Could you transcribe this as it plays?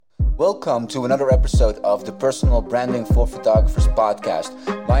Welcome to another episode of the Personal Branding for Photographers podcast.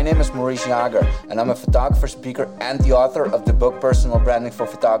 My name is Maurice Jager, and I'm a photographer, speaker, and the author of the book Personal Branding for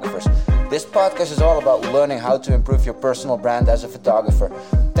Photographers. This podcast is all about learning how to improve your personal brand as a photographer.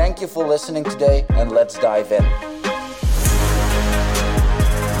 Thank you for listening today, and let's dive in.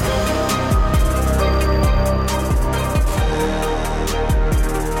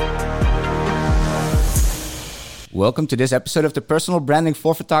 Welcome to this episode of the Personal Branding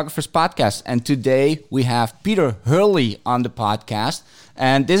for Photographers podcast. And today we have Peter Hurley on the podcast.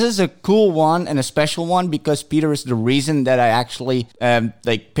 And this is a cool one and a special one because Peter is the reason that I actually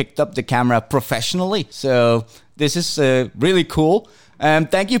picked up the camera professionally. So this is really cool.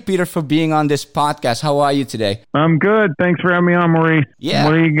 Thank you, Peter, for being on this podcast. How are you today? I'm good. Thanks for having me on, Maurice. Yeah.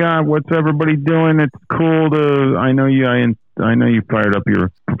 What do you got? What's everybody doing? It's cool to. I know you fired up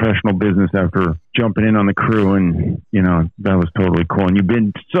your professional business after jumping in on the crew, and that was totally cool. And you've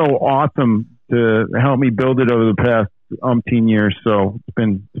been so awesome to help me build it over the past umpteen years. So it's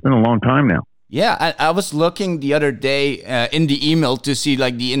been a long time now. Yeah, I was looking the other day in the email to see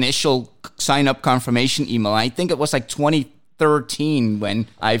like the initial sign up confirmation email. I think it was like 2013 when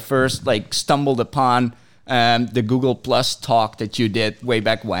I first stumbled upon the Google Plus talk that you did way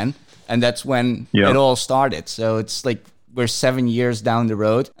back when, and that's when it all started. So it's like we're 7 years down the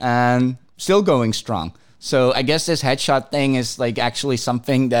road and still going strong. So I guess this headshot thing is actually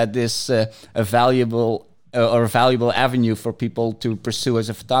something that is a valuable avenue for people to pursue as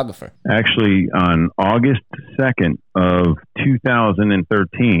a photographer. Actually, on August 2nd of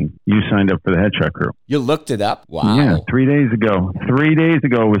 2013, you signed up for the Headshot Crew. You looked it up? Wow. Yeah, 3 days ago. 3 days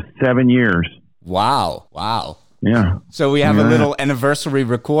ago was 7 years. Wow. Yeah. So we have a little anniversary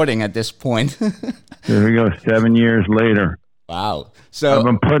recording at this point. There we go. 7 years later. Wow. So I've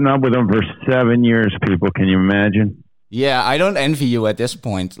been putting up with them for 7 years, people. Can you imagine? Yeah, I don't envy you at this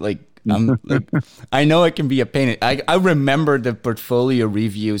point. I know it can be a pain. I remember the portfolio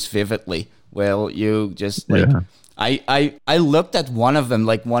reviews vividly. Well, you just I looked at one of them,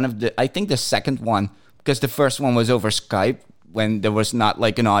 I think the second one, because the first one was over Skype when there was not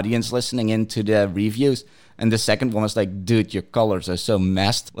an audience listening into the reviews. And the second one was dude, your colors are so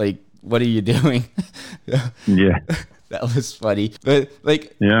messed. What are you doing? Yeah. That was funny. But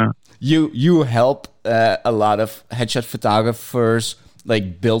yeah, you help a lot of headshot photographers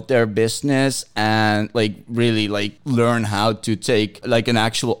build their business and really learn how to take an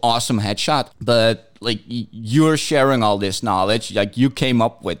actual awesome headshot. But you're sharing all this knowledge, you came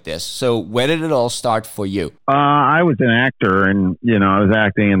up with this. So where did it all start for you? I was an actor, and I was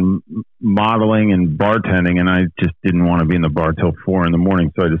acting and modeling and bartending, and I just didn't want to be in the bar till 4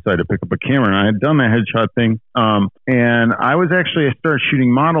 a.m. So I decided to pick up a camera, and I had done the headshot thing. And I started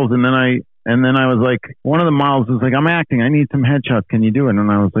shooting models, and then I was like, one of the models was like, I'm acting, I need some headshots, can you do it?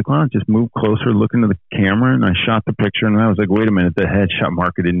 And I was like, well, just move closer, look into the camera. And I shot the picture, and I was like, wait a minute, the headshot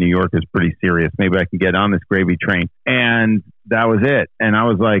market in New York is pretty serious. Maybe I can get on this gravy train. And that was it. And I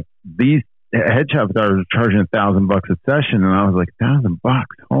was like, these headshot photographers are charging $1,000 a session. And I was like, $1,000,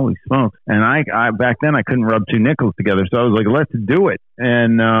 holy smokes. And I back then I couldn't rub two nickels together. So I was like, let's do it.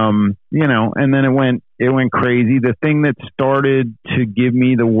 And, and then it went crazy. The thing that started to give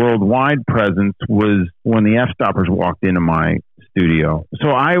me the worldwide presence was when the F-Stoppers walked into my studio. So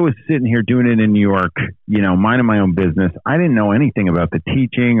I was sitting here doing it in New York, minding my own business. I didn't know anything about the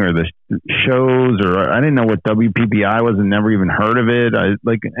teaching or the shows, or I didn't know what WPPI was and never even heard of it.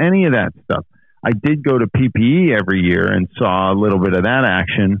 Any of that stuff. I did go to PPE every year and saw a little bit of that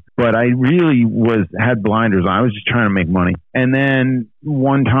action, but I really had blinders on. I was just trying to make money. And then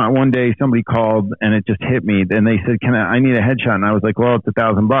one day somebody called and it just hit me, and they said, I need a headshot. And I was like, well, it's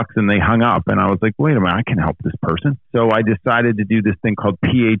 $1,000. And they hung up, and I was like, wait a minute, I can help this person. So I decided to do this thing called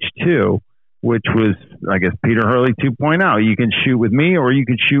PH2, which was, I guess, Peter Hurley 2.0. You can shoot with me, or you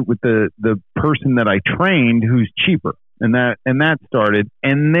can shoot with the person that I trained who's cheaper. And that started.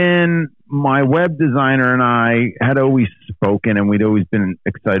 And then my web designer and I had always spoken, and we'd always been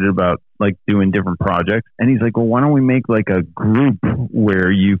excited about doing different projects. And he's like, well, why don't we make a group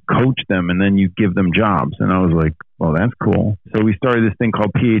where you coach them and then you give them jobs? And I was like, well, that's cool. So we started this thing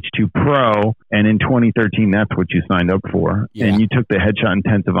called PH2 Pro. And in 2013, that's what you signed up for. Yeah. And you took the Headshot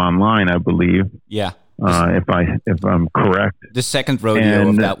Intensive online, I believe. Yeah. If I'm correct. The second rodeo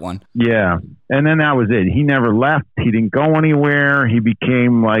of that one. Yeah. And then that was it. He never left. He didn't go anywhere. He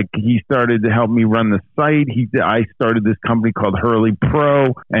became he started to help me run the site. I started this company called Hurley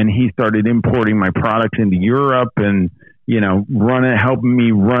Pro, and he started importing my products into Europe and, helping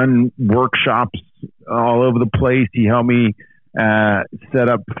me run workshops all over the place. He helped me set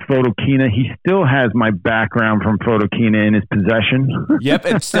up Photokina. He still has my background from Photokina in his possession. Yep,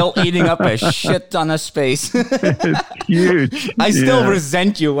 it's still eating up a shit ton of space. It's huge. I still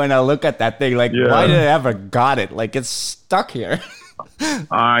resent you when I look at that thing. Like, why did I ever got it? Like, it's stuck here.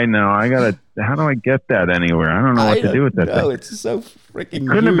 I know. How do I get that anywhere? I don't know what to do with that thing. It's so freaking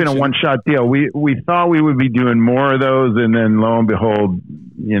Couldn't have been a one-shot deal. We thought we would be doing more of those, and then lo and behold,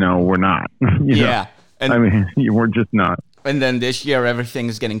 we're not. Yeah. I mean, we're just not. And then this year, everything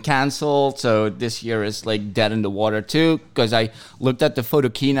is getting canceled. So this year is like dead in the water too. Because I looked at the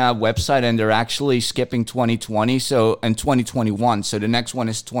Photokina website and they're actually skipping 2020 and 2021. So the next one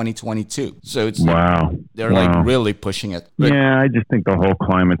is 2022. So it's they're like really pushing it. But, I just think the whole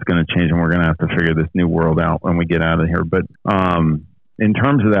climate's going to change and we're going to have to figure this new world out when we get out of here. But in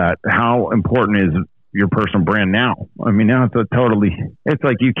terms of that, how important is your personal brand now? I mean, now it's like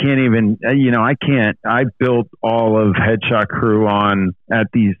you can't even, I built all of Headshot Crew at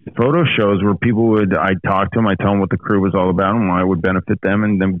these photo shows where I'd talk to them, I tell them what the crew was all about and why it would benefit them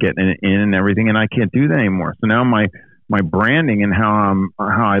and them getting it in and everything. And I can't do that anymore. So now my branding and how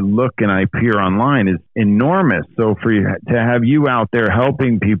I look and I appear online is enormous. So to have you out there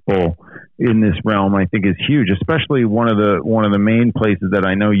helping people in this realm, I think is huge. Especially one of the main places that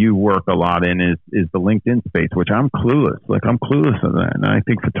I know you work a lot in is the LinkedIn space, which I'm clueless. Like I'm clueless on that, and I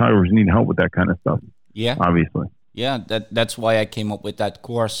think photographers need help with that kind of stuff. Yeah, obviously. Yeah, that's why I came up with that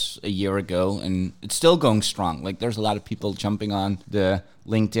course a year ago, and it's still going strong. Like there's a lot of people jumping on the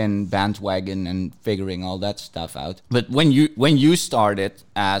LinkedIn bandwagon and figuring all that stuff out. But when you started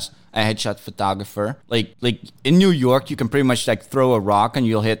as a headshot photographer, like in New York, you can pretty much like throw a rock and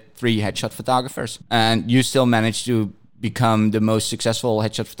you'll hit 3 headshot photographers, and you still managed to become the most successful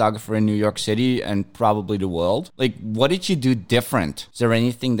headshot photographer in New York City and probably the world. Like, what did you do different? Is there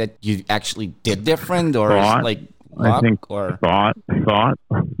anything that you actually did different, or thought,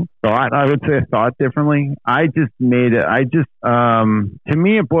 I would say thought differently. I just made it. To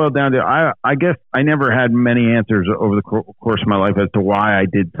me, it boiled down to, I guess I never had many answers over the course of my life as to why I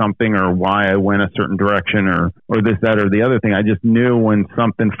did something or why I went a certain direction or this, that, or the other thing. I just knew when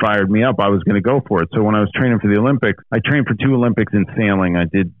something fired me up, I was going to go for it. So when I was training for the Olympics, I trained for 2 Olympics in sailing. I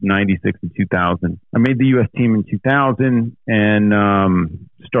did 96 and 2000. I made the U.S. team in 2000 and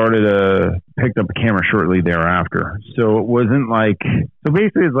picked up a camera shortly thereafter. So it wasn't like, so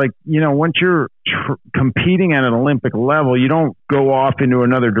basically it's like, once you're competing at an Olympic level, you don't go off into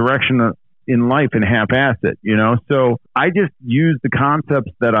another direction in life and half-ass it, So I just used the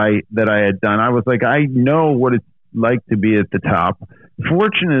concepts that I had done. I was like, I know what it's like to be at the top.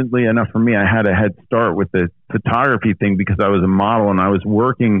 Fortunately enough for me, I had a head start with the photography thing because I was a model and I was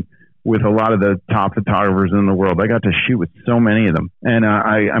working with a lot of the top photographers in the world. I got to shoot with so many of them. And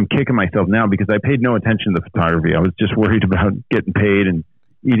I'm kicking myself now because I paid no attention to the photography. I was just worried about getting paid and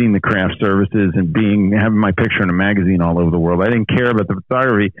eating the craft services and having my picture in a magazine all over the world. I didn't care about the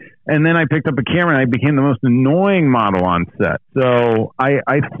photography. And then I picked up a camera and I became the most annoying model on set. So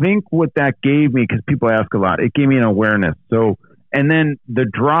I think what that gave me, because people ask a lot, it gave me an awareness. So, and then the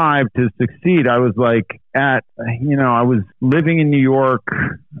drive to succeed, I was like I was living in New York,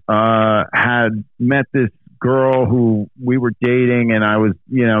 had met this girl who we were dating, and I was,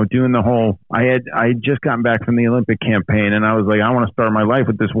 doing the whole, I had just gotten back from the Olympic campaign, and I was like, I want to start my life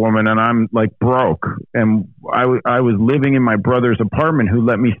with this woman, and I'm like broke. And I was living in my brother's apartment who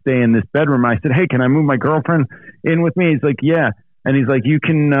let me stay in this bedroom. I said, hey, can I move my girlfriend in with me? He's like, yeah. And he's like, you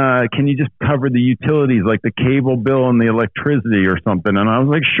can you just cover the utilities, like the cable bill and the electricity or something? And I was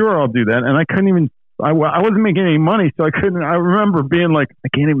like, sure, I'll do that. And I couldn't even, I wasn't making any money, so I remember being like, I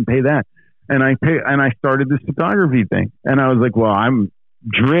can't even pay that. And I started this photography thing. And I was like, well, I'm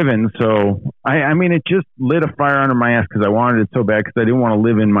driven. So I mean, it just lit a fire under my ass because I wanted it so bad, because I didn't want to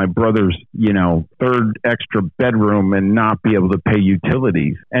live in my brother's, 3rd extra bedroom and not be able to pay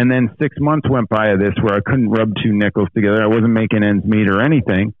utilities. And then 6 months went by of this where I couldn't rub 2 nickels together. I wasn't making ends meet or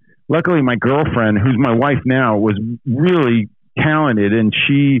anything. Luckily, my girlfriend, who's my wife now, was really talented, and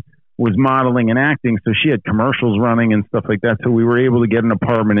she was modeling and acting. So she had commercials running and stuff like that. So we were able to get an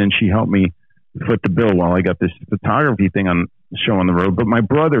apartment, and she helped me foot the bill while I got this photography thing on show on the road. But my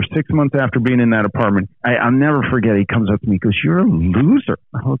brother, 6 months after being in that apartment, I'll never forget, he comes up to me, he goes, you're a loser.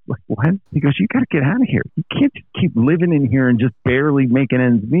 I was like, what? He goes, you got to get out of here. You can't just keep living in here and just barely making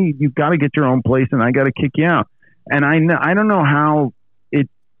ends meet. You've got to get your own place, and I got to kick you out. And I don't know how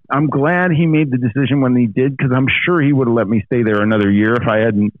I'm glad he made the decision when he did, because I'm sure he would have let me stay there another year if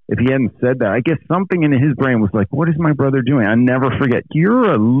he hadn't said that. I guess something in his brain was like, what is my brother doing? I never forget,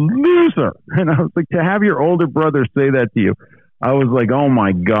 you're a loser. And I was like, to have your older brother say that to you, I was like, oh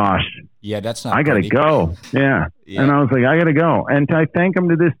my gosh, Yeah, that's not I got to pretty. go. Yeah. Yeah. And I was like, I got to go. And I thank him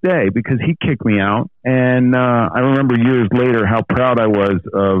to this day because he kicked me out. And I remember years later how proud I was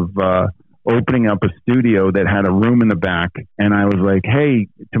of opening up a studio that had a room in the back. And I was like, hey,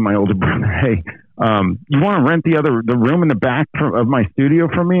 to my older brother, hey, you want to rent the room in the back of my studio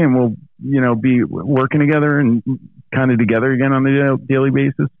from me, and we'll, be working together and kind of together again on a daily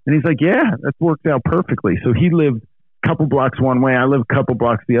basis. And he's like, yeah, that's worked out perfectly. So he lived a couple blocks one way. I lived a couple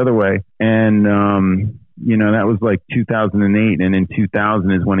blocks the other way. And, that was like 2008. And in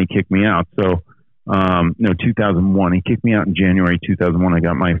 2000 is when he kicked me out. So, 2001, he kicked me out in January 2001. I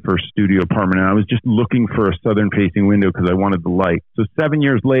got my first studio apartment, and I was just looking for a southern facing window because I wanted the light. So 7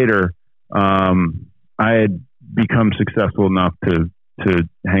 years later, I had become successful enough to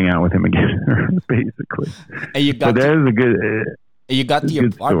hang out with him again, basically. And you got but that is a good. You got the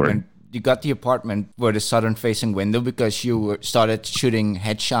good apartment. story. You got the apartment with a southern facing window because you started shooting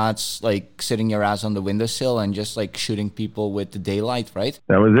headshots, like sitting your ass on the windowsill and just like shooting people with the daylight, right?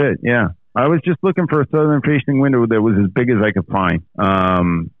 That was it. Yeah, I was just looking for a southern facing window that was as big as I could find,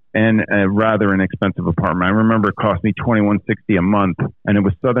 and a rather inexpensive apartment. I remember it cost me $21.60 a month, and it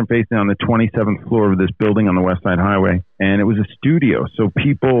was southern facing on the 27th floor of this building on the West Side Highway, and it was a studio. So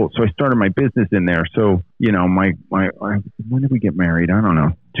I started my business in there. So when did we get married? I don't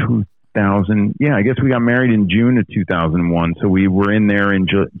know. 2000. Yeah, I guess we got married in June of 2001. So we were in there in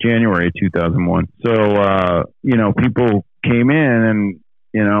January of 2001. So, people came in and,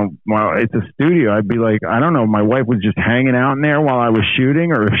 while it's a studio, I'd be like, I don't know, my wife was just hanging out in there while I was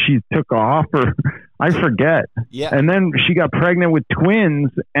shooting, or if she took off, or I forget. Yeah. And then she got pregnant with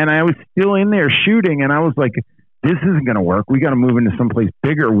twins, and I was still in there shooting, and I was like, this isn't going to work. We got to move into someplace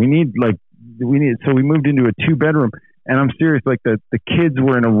bigger. So we moved into a 2-bedroom. And I'm serious, like the kids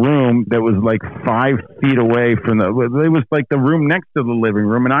were in a room that was like 5 feet away from it was like the room next to the living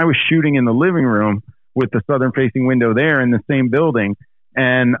room. And I was shooting in the living room with the southern facing window there in the same building.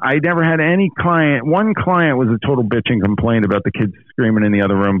 And I never had any client. One client was a total bitch and complained about the kids screaming in the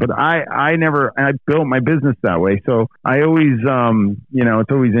other room. But I built my business that way. So I always,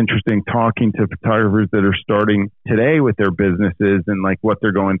 it's always interesting talking to photographers that are starting today with their businesses and like what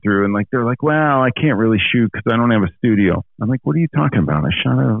they're going through. And like, they're like, well, I can't really shoot because I don't have a studio. I'm like, what are you talking about? I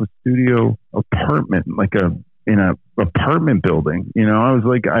shot out of a studio apartment, in a apartment building. I was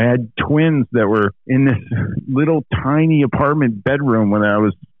like, I had twins that were in this little tiny apartment bedroom when I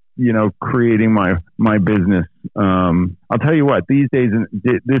was, creating my business. I'll tell you what, these days, in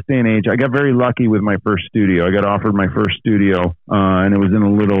this day and age, I got very lucky with my first studio. I got offered my first studio, and it was in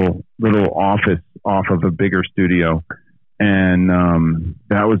a little office off of a bigger studio. And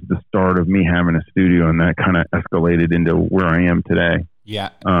that was the start of me having a studio, and that kind of escalated into where I am today. Yeah.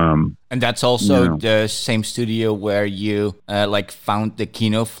 And that's also the same studio where you found the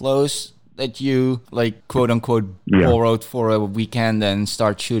Kino flows that you quote unquote borrowed for a weekend and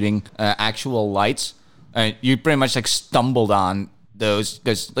start shooting actual lights. You pretty much stumbled on those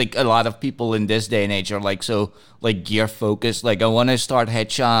because a lot of people in this day and age are gear focused. I want to start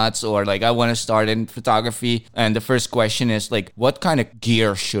headshots or I want to start in photography. And the first question is what kind of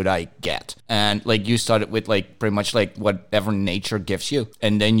gear should I get? And you started with pretty much whatever nature gives you.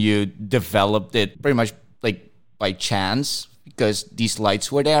 And then you developed it pretty much by chance because these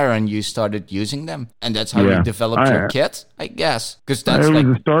lights were there and you started using them. And that's how you developed your kit, I guess. Because that's was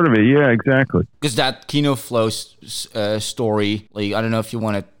the start of it. Yeah, exactly. Because that Kino Flow story, I don't know if you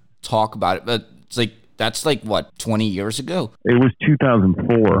want to talk about it, but it's that's what, 20 years ago? It was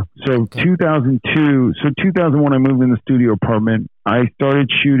 2004. So okay. 2002, so 2001, I moved in the studio apartment. I started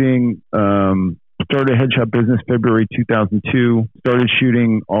shooting, started a headshot business February 2002, started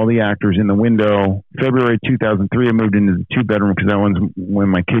shooting all the actors in the window. February 2003, I moved into the 2-bedroom because that was when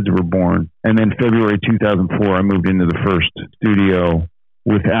my kids were born. And then February 2004, I moved into the first studio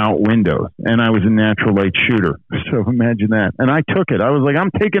without windows, and I was a natural light shooter. So imagine that. And I took it. I was like,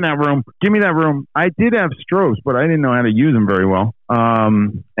 I'm taking that room. Give me that room. I did have strobes, but I didn't know how to use them very well.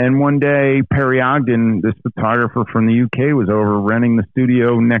 And one day, Perry Ogden, this photographer from the UK, was over renting the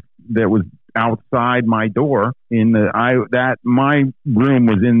studio next that was outside my door my room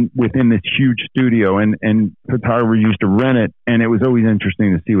was within this huge studio, and photographers used to rent it, and it was always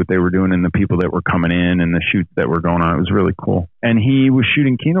interesting to see what they were doing and the people that were coming in and the shoots that were going on. It was really cool. And he was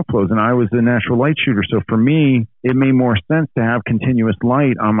shooting Kino flows, and I was a natural light shooter. So for me, it made more sense to have continuous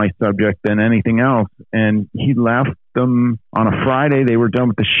light on my subject than anything else. And he left them on a Friday. They were done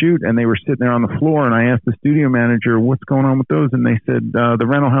with the shoot and they were sitting there on the floor, and I asked the studio manager, what's going on with those? And they said, the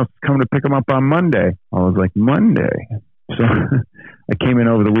rental house is coming to pick them up on Monday. I was like, Monday? So I came in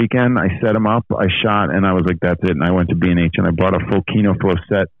over the weekend, I set them up, I shot, and I was like, that's it. And I went to B&H and I bought a full KinoFlow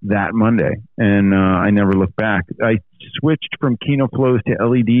set that Monday. And I never looked back. I switched from KinoFlows to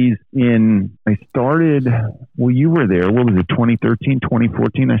LEDs you were there. What was it, 2013,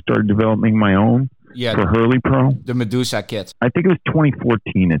 2014? I started developing my own. Yeah, for Hurley Pro, the Medusa kit. I think it was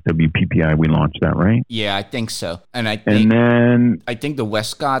 2014 at WPPI we launched that, right? Yeah, I think so. And I think the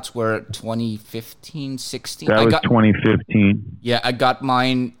Westcotts were 2015, 16. That was 2015. Yeah, I got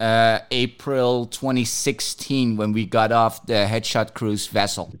mine April 2016 when we got off the Headshot Cruise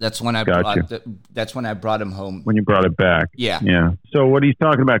vessel. That's when I brought them home. When you brought it back. Yeah. Yeah. So what he's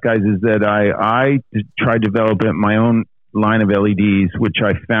talking about, guys, is that I tried developing my own line of LEDs, which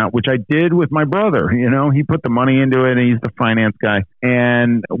I did with my brother. You know, he put the money into it, and he's the finance guy.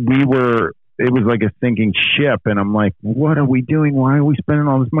 And it was like a sinking ship. And I'm like, what are we doing? Why are we spending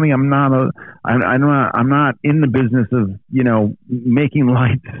all this money? I'm not in the business of, you know, making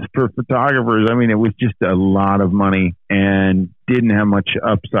lights for photographers. I mean, it was just a lot of money and didn't have much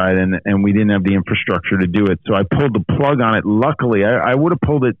upside, and we didn't have the infrastructure to do it. So I pulled the plug on it. Luckily, I would have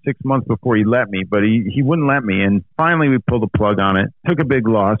pulled it 6 months before he let me, but he wouldn't let me. And finally we pulled the plug on it. Took a big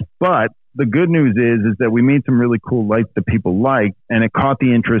loss, but the good news is that we made some really cool lights that people liked, and it caught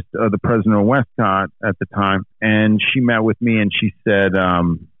the interest of the president of Westcott at the time. And she met with me and she said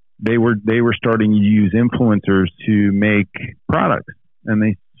they were starting to use influencers to make products,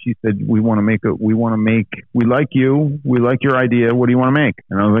 and she said, we like you. We like your idea. What do you want to make?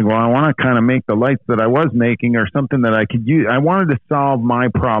 And I was like, well, I want to kind of make the lights that I was making or something that I could use. I wanted to solve my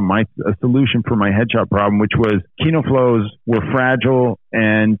problem, a solution for my headshot problem, which was KinoFlows were fragile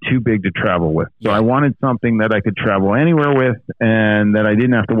and too big to travel with. So I wanted something that I could travel anywhere with and that I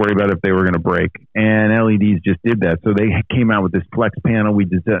didn't have to worry about if they were going to break. And LEDs just did that. So they came out with this flex panel. We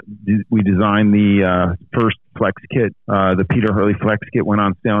designed the first flex kit. The Peter Hurley flex kit went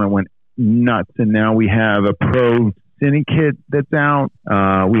on sale and it went nuts. And now we have a Pro Cine kit that's out.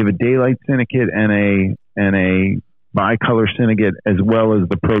 We have a Daylight Cine kit and a Bicolor Cine kit, as well as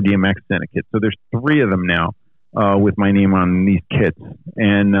the Pro DMX Cine kit. So there's 3 of them now. With my name on these kits,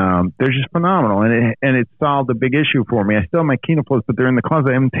 and they're just phenomenal, and it solved a big issue for me. I still have my KinoFlows, but they're in the closet.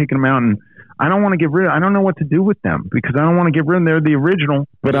 I haven't taken them out, and I don't want to get rid of. I don't know what to do with them because I don't want to get rid of them. They're the original,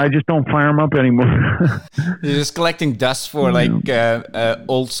 but I just don't fire them up anymore. You're just collecting dust for like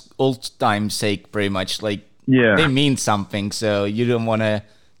old time's sake, pretty much. Like they mean something, so you don't want to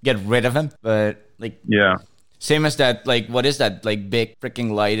get rid of them. But like same as that, like, what is that, like, big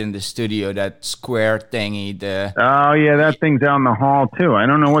freaking light in the studio, that square thingy? Oh, yeah, that thing's out in the hall, too. I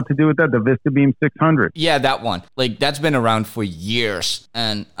don't know what to do with that, the VistaBeam 600. Yeah, that one. Like, that's been around for years,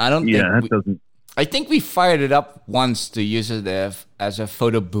 and I don't I think we fired it up once to use it as a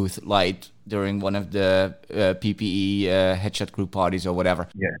photo booth light during one of the PPE headshot group parties or whatever.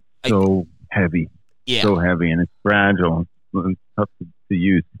 Yeah, heavy. Yeah. So heavy, and it's fragile. It's tough to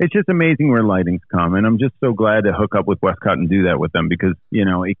use. It's just amazing where lighting's come, and I'm just so glad to hook up with Westcott and do that with them because, you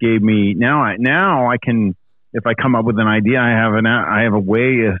know, it gave me now I can, if I come up with an idea, I have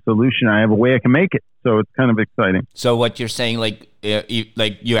a solution, I have a way I can make it. So it's kind of exciting. So what you're saying, like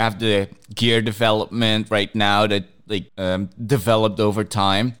you have the gear development right now that developed over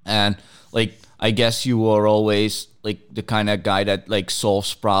time, and like I guess you were always like the kind of guy that like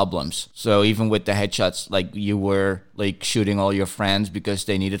solves problems. So even with the headshots, like you were like shooting all your friends because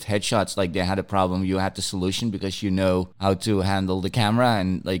they needed headshots. Like they had a problem, you had the solution because you know how to handle the camera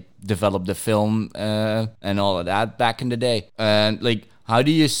and like develop the film and all of that back in the day. And like, how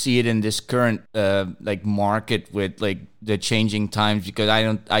do you see it in this current like market with like the changing times? Because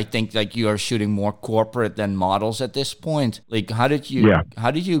I think like you are shooting more corporate than models at this point. Like how did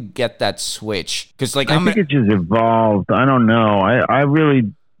you get that switch? Because like I think it just evolved. I don't know. I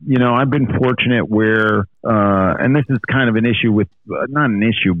really, you know, I've been fortunate where and this is kind of an issue with not an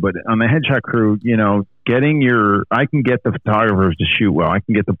issue, but on the headshot crew, you know, I can get the photographers to shoot well. I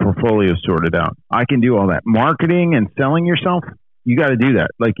can get the portfolio sorted out. I can do all that marketing and selling yourself. You got to do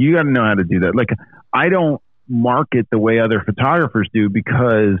that. Like, you got to know how to do that. Like, I don't market the way other photographers do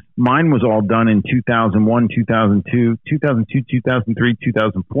because mine was all done in 2001, 2002, 2003,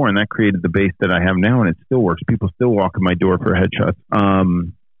 2004. And that created the base that I have now. And it still works. People still walk in my door for headshots.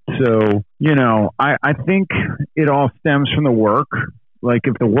 So, you know, I think it all stems from the work. Like,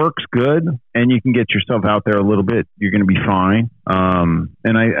 if the work's good and you can get yourself out there a little bit, you're going to be fine.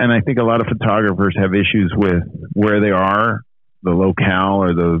 And I think a lot of photographers have issues with where they are, the locale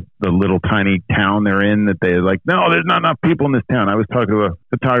or the little tiny town they're in, that they're like, no, there's not enough people in this town. I was talking to a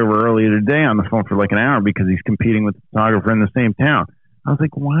photographer earlier today on the phone for like an hour because he's competing with a photographer in the same town. I was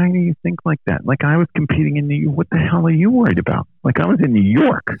like, why do you think like that? Like, I was competing in New York. What the hell are you worried about? Like, I was in New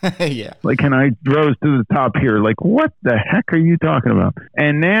York. Yeah. Like, and I rose to the top here. Like, what the heck are you talking about?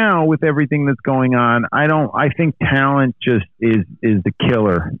 And now with everything that's going on, I think talent just is the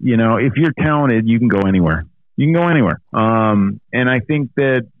killer. You know, if you're talented, you can go anywhere. You can go anywhere. And I think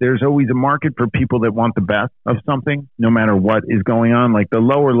that there's always a market for people that want the best of something, no matter what is going on. Like the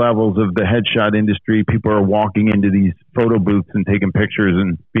lower levels of the headshot industry, people are walking into these photo booths and taking pictures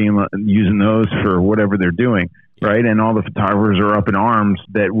and using those for whatever they're doing, right? And all the photographers are up in arms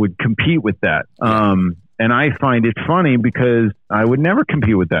that would compete with that. And I find it funny because I would never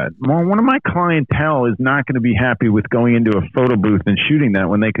compete with that. Well, one of my clientele is not going to be happy with going into a photo booth and shooting that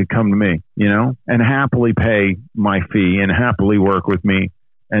when they could come to me, you know, and happily pay my fee and happily work with me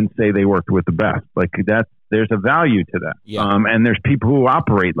and say they worked with the best. Like there's a value to that. Yeah. And there's people who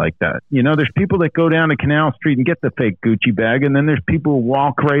operate like that. You know, there's people that go down to Canal Street and get the fake Gucci bag. And then there's people who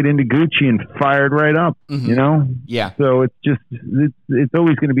walk right into Gucci and fire it right up, you know? Yeah. So it's just, it's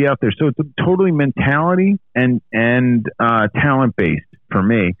always going to be out there. So it's a totally mentality and talent based for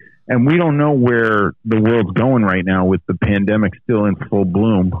me. And we don't know where the world's going right now with the pandemic still in full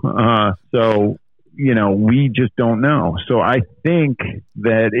bloom. So, you know, we just don't know. So I think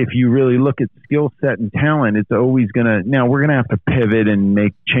that if you really look at skill set and talent, it's always now we're going to have to pivot and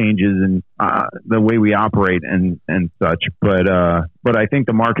make changes in the way we operate and such. But I think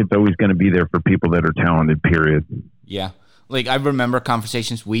the market's always going to be there for people that are talented, period. Yeah. Like I remember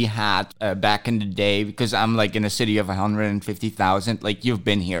conversations we had back in the day, because I'm like in a city of 150,000. Like you've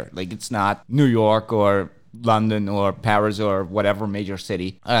been here. Like it's not New York or London or Paris or whatever major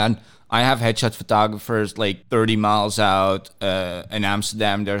city. And I have headshot photographers like 30 miles out in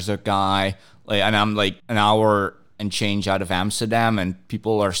Amsterdam. There's a guy, and I'm like an hour and change out of Amsterdam, and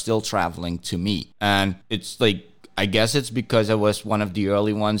people are still traveling to me. And it's like, I guess it's because I was one of the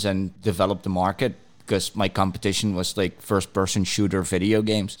early ones and developed the market, because my competition was like first person shooter video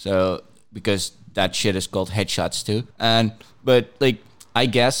games. So because that shit is called headshots too. But like, I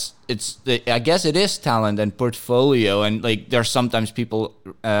guess it is talent and portfolio, and like there's sometimes people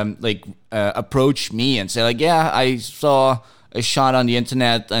approach me and say like, yeah, I saw a shot on the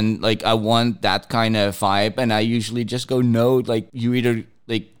internet and like I want that kind of vibe, and I usually just go, no, like you either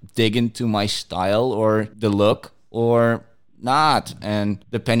like dig into my style or the look or not. And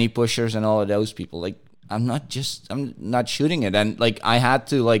the penny pushers and all of those people, like I'm not shooting it. And like I had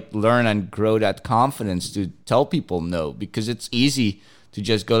to like learn and grow that confidence to tell people no, because it's easy to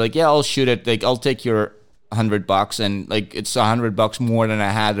just go like, yeah, I'll shoot it. Like, I'll take your $100, and like it's $100 more than I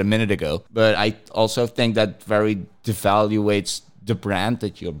had a minute ago. But I also think that very devaluates the brand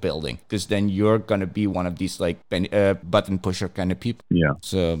that you're building, because then you're gonna be one of these like button pusher kind of people. Yeah.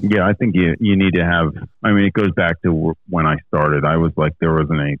 So yeah, I think you need to have. I mean, it goes back to when I started. I was like, there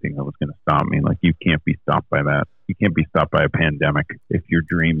wasn't anything that was going to stop me. Like, you can't be stopped by that. You can't be stopped by a pandemic if your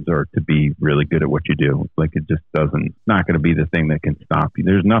dreams are to be really good at what you do. Like, it just doesn't. It's not going to be the thing that can stop you.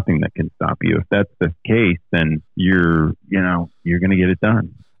 There's nothing that can stop you. If that's the case, then you're going to get it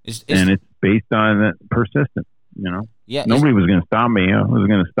done. And it's based on persistence. You know. Yeah, nobody was going to stop me. I was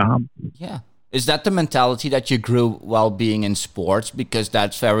going to stop. Yeah. Is that the mentality that you grew while being in sports? Because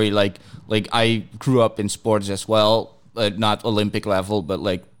that's very like I grew up in sports as well, not Olympic level, but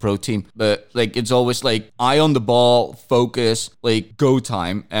like pro team. But like it's always like eye on the ball, focus, like go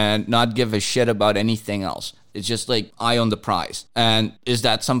time, and not give a shit about anything else. It's just like eye on the prize. And is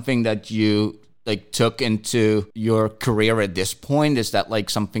that something that you like took into your career at this point? Is that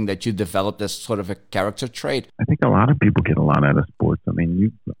like something that you developed as sort of a character trait? I think a lot of people get a lot out of sports. I mean,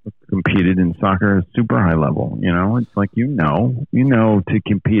 you competed in soccer at super high level. You know, it's like, you know, to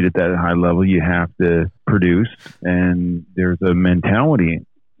compete at that high level, you have to produce, and there's a mentality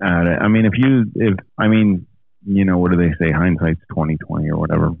at it. I mean, you know, what do they say? Hindsight's 20/20 or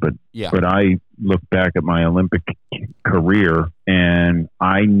whatever. But yeah. But I look back at my Olympic career, and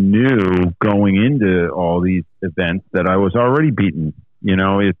I knew going into all these events that I was already beaten. You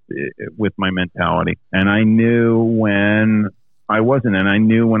know, with my mentality, and I knew when I wasn't, and I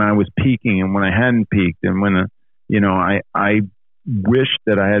knew when I was peaking and when I hadn't peaked, and when I wished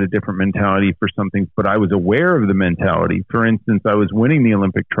that I had a different mentality for something, but I was aware of the mentality. For instance, I was winning the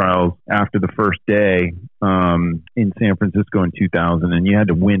Olympic trials after the first day in San Francisco in 2000, and you had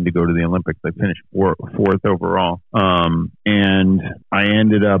to win to go to the Olympics. I finished fourth overall, and I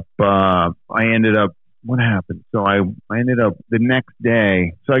ended up. What happened? So I ended up the next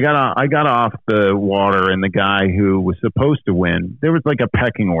day. So I got off the water, and the guy who was supposed to win, there was like a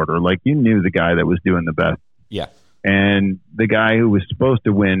pecking order. Like, you knew the guy that was doing the best. Yeah. And the guy who was supposed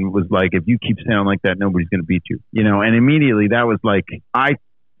to win was like, if you keep sounding like that, nobody's going to beat you, and immediately that was like, I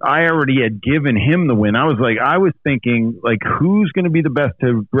already had given him the win. I was thinking like, who's going to be the best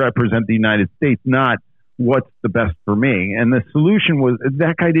to represent the United States, not what's the best for me. And the solution was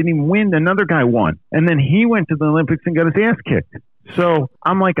that guy didn't even win. Another guy won. And then he went to the Olympics and got his ass kicked. So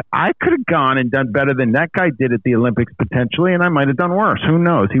I'm like, I could have gone and done better than that guy did at the Olympics potentially, and I might have done worse. Who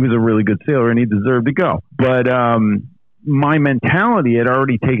knows? He was a really good sailor and he deserved to go. But my mentality had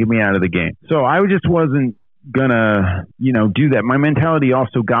already taken me out of the game. So I just wasn't gonna, do that. My mentality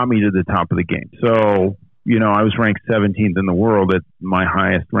also got me to the top of the game. So, I was ranked 17th in the world at my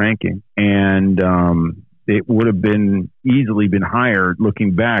highest ranking. And it would have easily been higher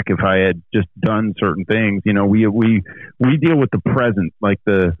looking back if I had just done certain things. We deal with the present, like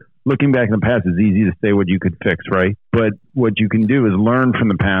looking back in the past is easy to say what you could fix, right? But what you can do is learn from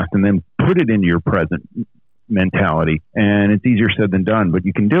the past and then put it into your present mentality. And it's easier said than done, but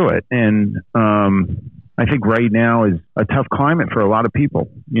you can do it. And I think right now is a tough climate for a lot of people.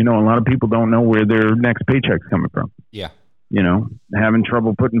 A lot of people don't know where their next paycheck's coming from. Yeah. Having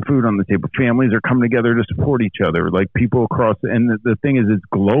trouble putting food on the table. Families are coming together to support each other, like people across. And the thing is, it's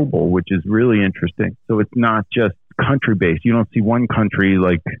global, which is really interesting. So it's not just country based. You don't see one country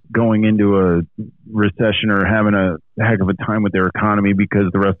like going into a recession or having a heck of a time with their economy because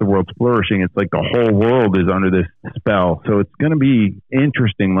the rest of the world's flourishing. It's like the whole world is under this spell. So it's going to be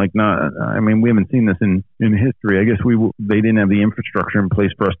interesting. We haven't seen this in history. I guess they didn't have the infrastructure in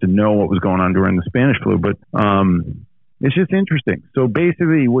place for us to know what was going on during the Spanish flu, but it's just interesting. So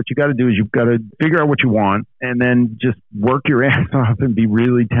basically what you got to do is you've got to figure out what you want and then just work your ass off and be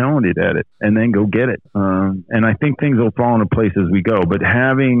really talented at it and then go get it. And I think things will fall into place as we go. But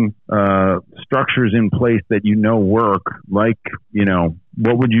having structures in place that work, like,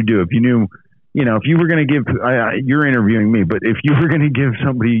 what would you do if you knew, if you were going to give, you're interviewing me, but if you were going to give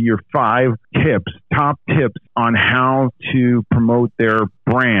somebody your 5 top tips on how to promote their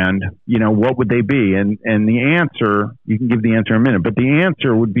brand, what would they be? And the answer, you can give the answer in a minute, but the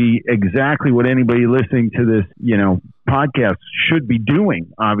answer would be exactly what anybody listening to this, podcast should be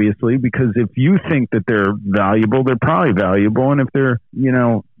doing, obviously, because if you think that they're valuable, they're probably valuable. And if they're,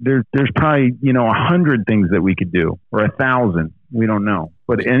 there's probably, 100 things that we could do or 1,000. We don't know.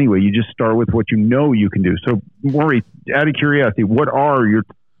 But anyway, you just start with what you can do. So, Maury, out of curiosity, what are your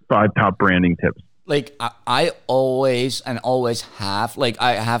 5 top branding tips? Like I always have,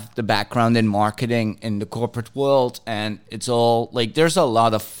 I have the background in marketing in the corporate world, and it's all like, there's a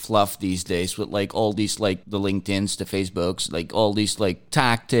lot of fluff these days with like all these like the LinkedIns, the Facebooks, like all these like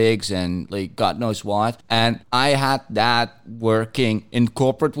tactics and like God knows what. And I had that working in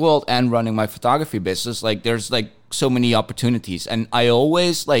corporate world and running my photography business. Like there's like so many opportunities, and I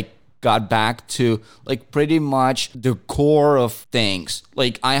always like got back to like pretty much the core of things.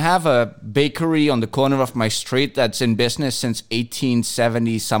 Like I have a bakery on the corner of my street that's in business since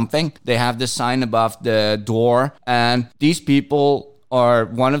 1870 something. They have the sign above the door, and these people are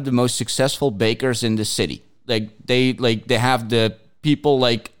one of the most successful bakers in the city. They have the people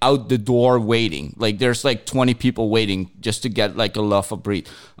like out the door waiting. Like there's like 20 people waiting just to get like a loaf of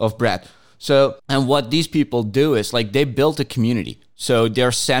bread. So, and what these people do is like they built a community. So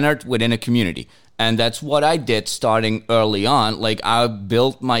they're centered within a community. And that's what I did starting early on. Like I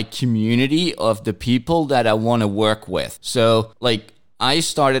built my community of the people that I want to work with. So like I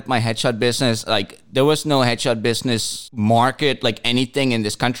started my headshot business, like there was no headshot business market, like anything in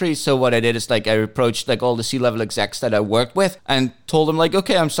this country. So what I did is like I approached like all the C-level execs that I worked with and told them like,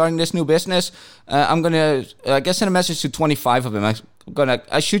 okay, I'm starting this new business. I'm going to send a message to 25 of them.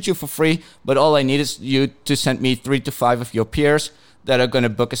 I shoot you for free, but all I need is you to send me 3 to 5 of your peers that are going to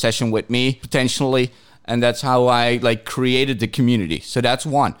book a session with me potentially. And that's how I like created the community. So that's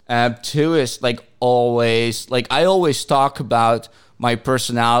one. 2 is like always, like I always talk about my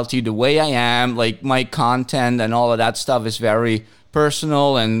personality, the way I am, like my content and all of that stuff is very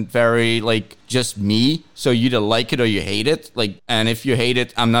personal and very like just me. So you either like it or you hate it. Like, and if you hate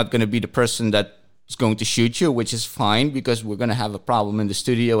it, I'm not going to be the person that is going to shoot you, which is fine because we're going to have a problem in the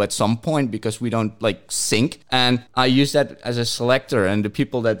studio at some point because we don't like sync. And I use that as a selector, and the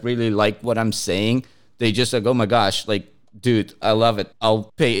people that really like what I'm saying, they just like, oh my gosh, like, dude, I love it.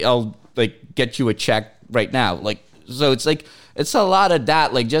 I'll like get you a check right now. Like, so it's like, it's a lot of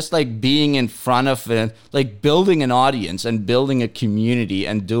that, like just like being in front of it, like building an audience and building a community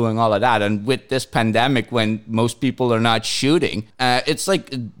and doing all of that. And with this pandemic, when most people are not shooting, it's like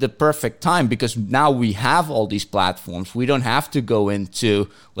the perfect time, because now we have all these platforms. We don't have to go into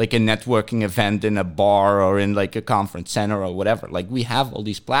like a networking event in a bar or in like a conference center or whatever. Like we have all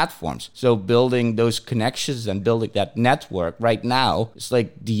these platforms. So building those connections and building that network right now is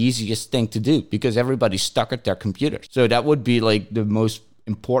like the easiest thing to do, because everybody's stuck at their computers. So that would be like the most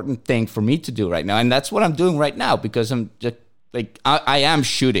important thing for me to do right now. And that's what I'm doing right now, because I'm just like, I am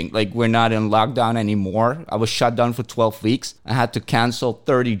shooting. Like we're not in lockdown anymore. I was shut down for 12 weeks. I had to cancel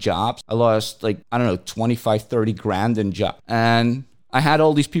 30 jobs. I lost like, I don't know, 25, 30 grand in job. And I had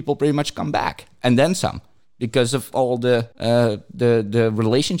all these people pretty much come back and then some, because of all the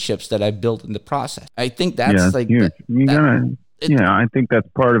relationships that I built in the process. I think that's like huge. I think that's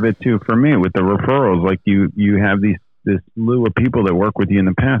part of it too. For me, with the referrals, like you have this slew of people that work with you in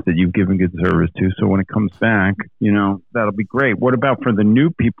the past that you've given good service to. So when it comes back, that'll be great. What about for the new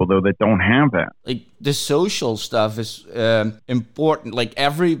people though that don't have that? Like the social stuff is important. Like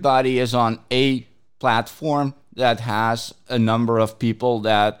everybody is on a platform that has a number of people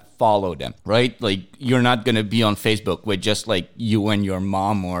that follow them, right? Like you're not going to be on Facebook with just like you and your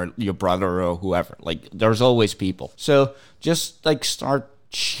mom or your brother or whoever. Like there's always people. So just like start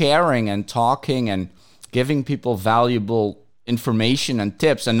sharing and talking and giving people valuable information and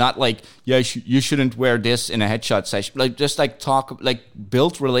tips, and not like, you shouldn't wear this in a headshot session. Like just like talk, like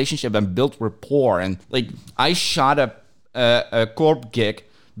build relationship and build rapport. And like I shot a corp gig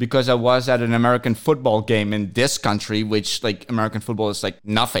because I was at an American football game in this country, which like American football is like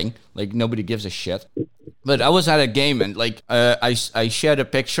nothing, like nobody gives a shit. But I was at a game and like I shared a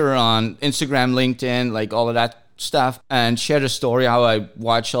picture on Instagram, LinkedIn, like all of that stuff, and shared a story how I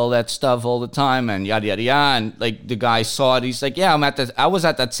watch all that stuff all the time and yada yada yada. And like the guy saw it, he's like, yeah, I was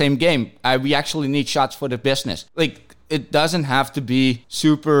at that same game. We actually need shots for the business. Like it doesn't have to be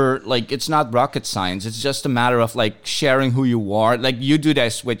super, like it's not rocket science. It's just a matter of like sharing who you are. Like you do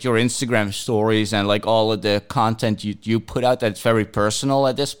this with your Instagram stories and like all of the content you put out that's very personal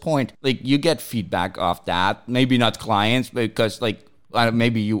at this point. Like you get feedback off that. Maybe not clients, because like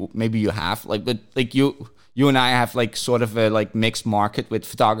maybe you have like, but like you and I have like sort of a like mixed market with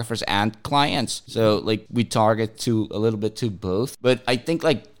photographers and clients. So like we target to a little bit to both. But I think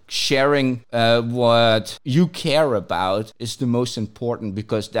like sharing what you care about is the most important,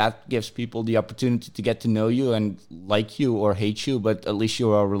 because that gives people the opportunity to get to know you and like you or hate you, but at least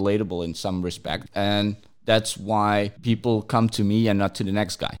you are relatable in some respect. And that's why people come to me and not to the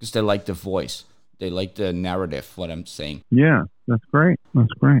next guy, because they like the voice. They like the narrative, what I'm saying. Yeah, that's great.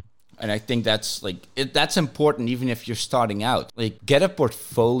 That's great. And I think that's like that's important, even if you're starting out. Like get a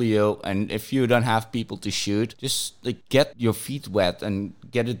portfolio, and if you don't have people to shoot, just like get your feet wet and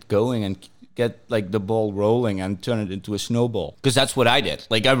get it going and get like the ball rolling and turn it into a snowball. Because that's what I did.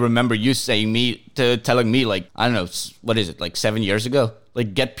 Like I remember you telling me like, I don't know, what is it, like 7 years ago?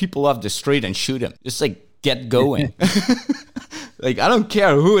 Like get people off the street and shoot them. Just like get going. Like, I don't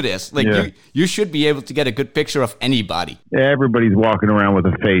care who it is. Like, you should be able to get a good picture of anybody. Everybody's walking around with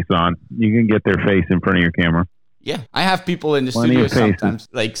a face on. You can get their face in front of your camera. Yeah. I have people in the studio sometimes,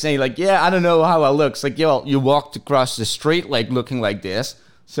 like, saying, like, yeah, I don't know how I look. It's like, yo, you walked across the street, like, looking like this.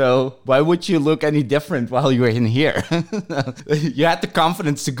 So why would you look any different while you're in here? You had the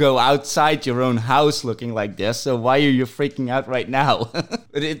confidence to go outside your own house looking like this. So why are you freaking out right now?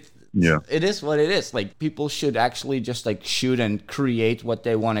 But it is what it is. Like people should actually just like shoot and create what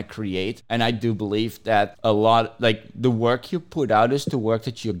they want to create. And I do believe that a lot, like the work you put out is the work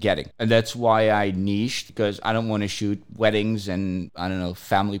that you're getting. And that's why I niched, because I don't want to shoot weddings and I don't know,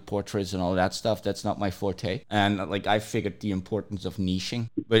 family portraits and all that stuff. That's not my forte. And like I figured the importance of niching.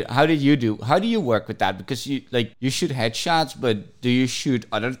 But how do you work with that? Because you shoot headshots, but do you shoot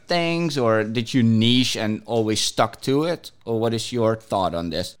other things, or did you niche and always stuck to it? Or what is your thought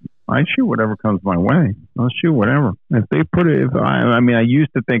on this? I shoot whatever comes my way. I'll shoot whatever. If they put it, I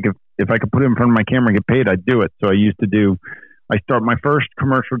used to think if I could put it in front of my camera and get paid, I'd do it. So I started my first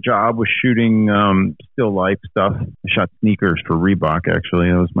commercial job was shooting still life stuff. I shot sneakers for Reebok, actually.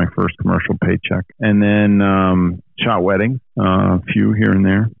 That was my first commercial paycheck. And then shot weddings, a few here and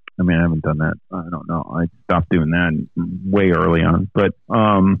there. I mean, I haven't done that. I don't know. I stopped doing that way early on. But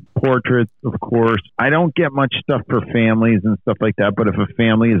portraits, of course. I don't get much stuff for families and stuff like that. But if a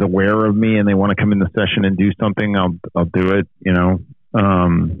family is aware of me and they want to come in the session and do something, I'll do it. You know.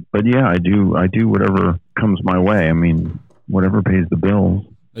 But yeah, I do whatever comes my way. I mean, whatever pays the bills.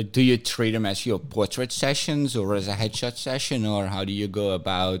 Do you treat them as your portrait sessions or as a headshot session, or how do you go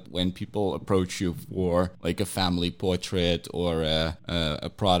about when people approach you for like a family portrait or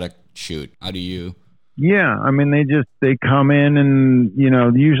a product shoot? How do you? Yeah, I mean, they come in and,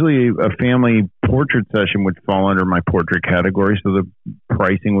 usually a family portrait session would fall under my portrait category. So the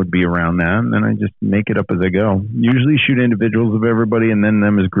pricing would be around that. And then I just make it up as I go. Usually shoot individuals of everybody and then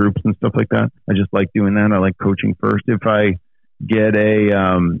them as groups and stuff like that. I just like doing that. I like coaching first. If I get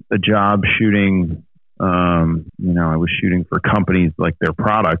a job shooting, I was shooting for companies like their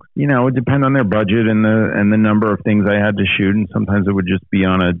products, it would depend on their budget and the number of things I had to shoot. And sometimes it would just be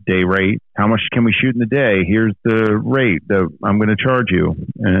on a day rate. How much can we shoot in a day? Here's the rate that I'm going to charge you.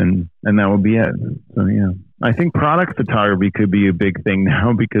 And that would be it. So, yeah, I think product photography could be a big thing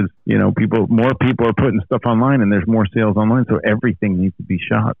now because, more people are putting stuff online and there's more sales online. So everything needs to be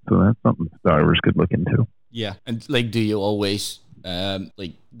shot. So that's something photographers could look into. Yeah. And do you always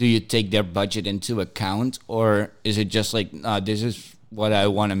do you take their budget into account, or is it just like, this is what I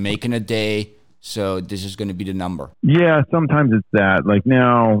want to make in a day, so this is going to be the number? Yeah, sometimes it's that. Like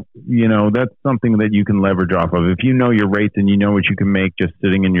now, that's something that you can leverage off of. If you know your rates and you know what you can make just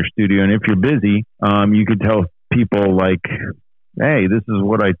sitting in your studio, and if you're busy, you could tell people like, hey, this is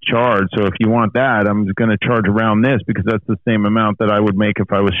what I charge. So if you want that, I'm going to charge around this because that's the same amount that I would make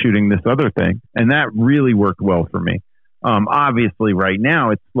if I was shooting this other thing. And that really worked well for me. Obviously right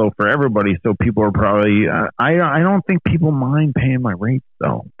now it's slow for everybody. So people are probably, I don't think people mind paying my rates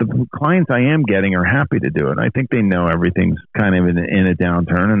though. The clients I am getting are happy to do it. I think they know everything's kind of in a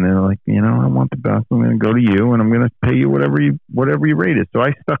downturn and they're like, I want the best. I'm going to go to you and I'm going to pay you whatever your rate is. So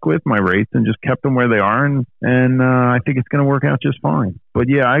I stuck with my rates and just kept them where they are. And I think it's going to work out just fine. But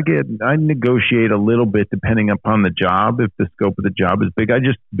yeah, I negotiate a little bit depending upon the job. If the scope of the job is big, I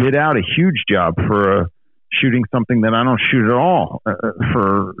just bid out a huge job for shooting something that I don't shoot at all,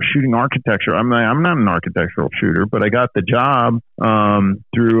 for shooting architecture. I'm not an architectural shooter, but I got the job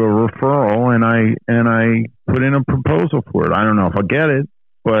through a referral, and I put in a proposal for it. I don't know if I'll get it,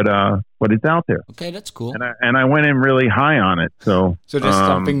 but it's out there. Okay, that's cool. And I went in really high on it. So there's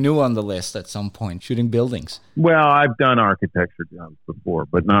something new on the list at some point, shooting buildings. Well, I've done architecture jobs before,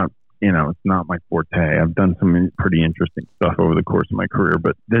 but not. It's not my forte. I've done some pretty interesting stuff over the course of my career,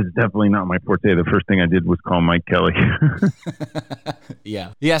 but this is definitely not my forte. The first thing I did was call Mike Kelly.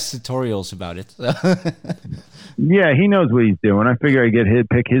 Yeah. He has tutorials about it. So. Yeah, he knows what he's doing. I figure I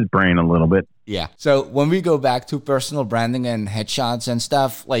pick his brain a little bit. Yeah. So when we go back to personal branding and headshots and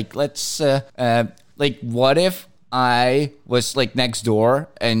stuff, like let's, what if I was like next door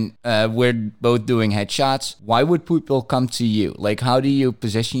and we're both doing headshots? Why would people come to you? Like, how do you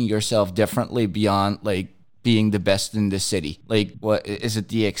position yourself differently beyond like being the best in the city? Like, what is it,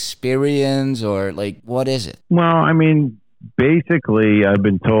 the experience, or like, what is it? Well, I mean, basically, I've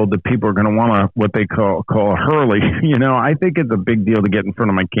been told that people are going to want what they call a Hurley. I think it's a big deal to get in front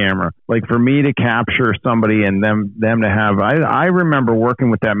of my camera. Like for me to capture somebody and them to have, I remember working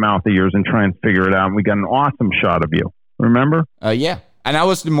with that mouth of yours and trying to figure it out. And we got an awesome shot of you. Remember? Yeah. And I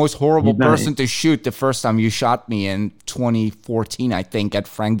was the most horrible person to shoot the first time you shot me in 2014, I think, at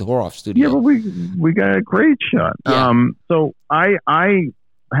Frank Doroff studio. Yeah, but we got a great shot. Yeah. So I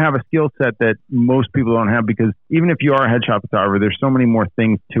have a skill set that most people don't have, because even if you are a headshot photographer, there's so many more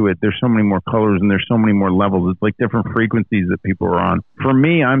things to it. There's so many more colors and there's so many more levels. It's like different frequencies that people are on. For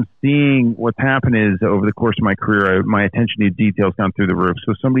me, I'm seeing what's happened is over the course of my career, my attention to detail's gone through the roof.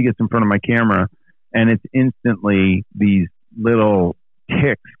 So somebody gets in front of my camera and it's instantly these little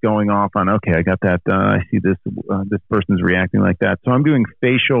ticks going off on, okay, I got that. I see this person's reacting like that. So I'm doing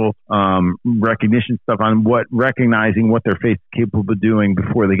facial recognition stuff on recognizing what their face is capable of doing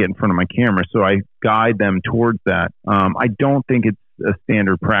before they get in front of my camera. So I guide them towards that. I don't think it's a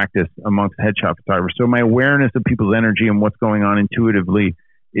standard practice amongst headshot photographers. So my awareness of people's energy and what's going on intuitively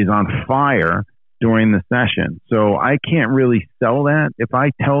is on fire during the session. So I can't really sell that. If I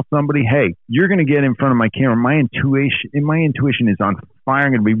tell somebody, hey, you're going to get in front of my camera, my intuition is on fire.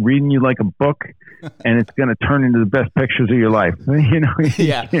 I'm going to be reading you like a book and it's going to turn into the best pictures of your life.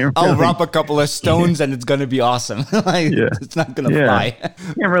 Yeah. I'll drop a couple of stones and it's going to be awesome. It's not going to fly.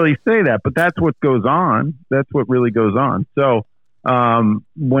 Can't really say that, but that's what goes on. That's what really goes on. So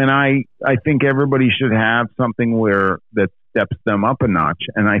when I think everybody should have something that steps them up a notch.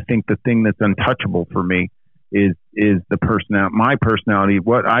 And I think the thing that's untouchable for me is the personality, my personality,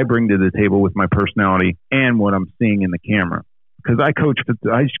 what I bring to the table with my personality and what I'm seeing in the camera. Because I coach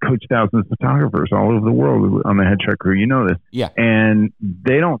thousands of photographers all over the world on the headshot crew. You know this. Yeah. And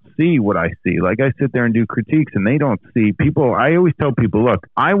they don't see what I see. Like I sit there and do critiques and they don't see people. I always tell people, look,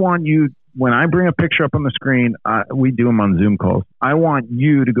 I want you when I bring a picture up on the screen, we do them on Zoom calls. I want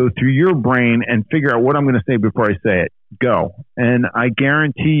you to go through your brain and figure out what I'm going to say before I say it. Go. And I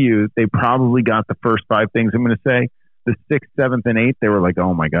guarantee you, they probably got the first 5 things I'm going to say. The 6th, 7th, and 8th, they were like,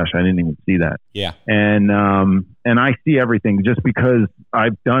 "Oh my gosh, I didn't even see that." Yeah. And I see everything just because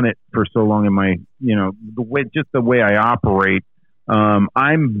I've done it for so long in my, the way I operate.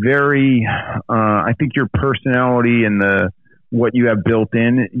 I'm very, I think your personality and what you have built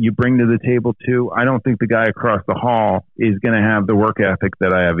in, you bring to the table too. I don't think the guy across the hall is going to have the work ethic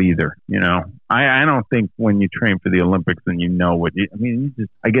that I have either. I don't think when you train for the Olympics and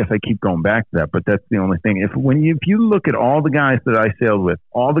I guess I keep going back to that, but that's the only thing. If you look at all the guys that I sailed with,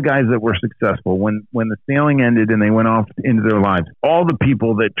 all the guys that were successful, when the sailing ended and they went off into their lives, all the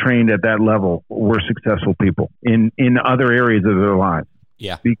people that trained at that level were successful people in other areas of their lives.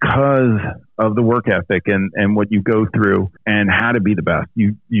 Yeah. Because of the work ethic and what you go through and how to be the best.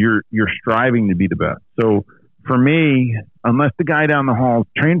 You're striving to be the best. So for me, unless the guy down the hall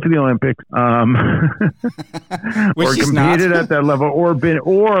trained for the Olympics, or competed at that level,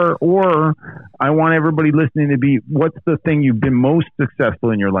 or I want everybody listening to be, what's the thing you've been most successful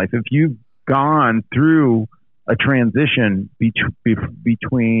in your life? If you've gone through a transition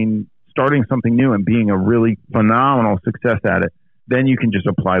between starting something new and being a really phenomenal success at it, then you can just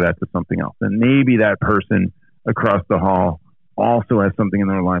apply that to something else. And maybe that person across the hall also has something in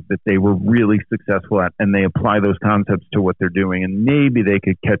their life that they were really successful at, and they apply those concepts to what they're doing. And maybe they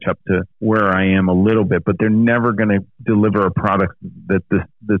could catch up to where I am a little bit, but they're never going to deliver a product that's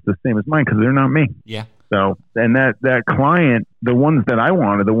the same as mine because they're not me. Yeah. So, and that client, the ones that I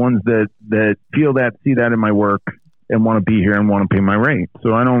want are the ones that feel that, see that in my work and want to be here and want to pay my rate.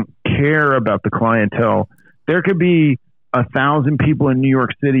 So I don't care about the clientele. There could be 1,000 people in New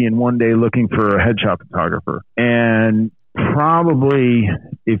York City in one day looking for a headshot photographer. And probably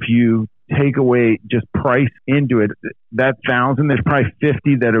if you take away just price into it, that 1,000, there's probably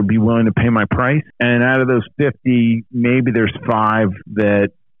 50 that would be willing to pay my price. And out of those 50, maybe there's 5 that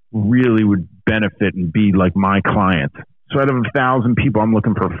really would benefit and be like my clients. So out of 1,000 people, I'm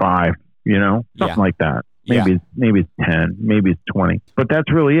looking for 5, something like that. Maybe it's 10, maybe it's 20, but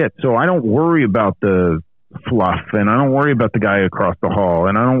that's really it. So I don't worry about the fluff, and I don't worry about the guy across the hall,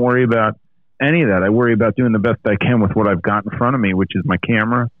 and I don't worry about any of that. I worry about doing the best I can with what I've got in front of me, which is my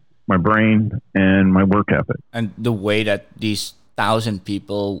camera, my brain, and my work ethic. And the way that these 1,000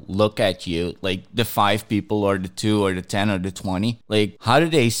 people look at you, like the 5 people or the 2 or the 10 or the 20, like how do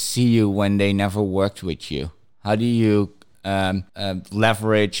they see you when they never worked with you? How do you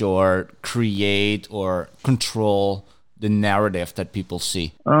leverage or create or control the narrative that people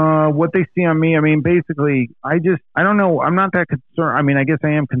see? What they see on me, basically, I don't know. I'm not that concerned. I guess I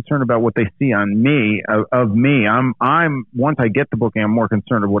am concerned about what they see on me, of me. I'm once I get the booking, I'm more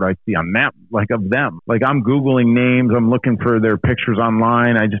concerned of what I see on that, like of them. Like I'm Googling names. I'm looking for their pictures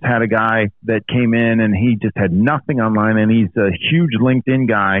online. I just had a guy that came in and he just had nothing online, and he's a huge LinkedIn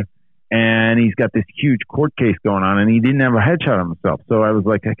guy. And he's got this huge court case going on, and he didn't have a headshot of himself. So I was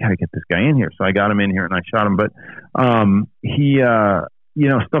like, I gotta get this guy in here. So I got him in here and I shot him. But he,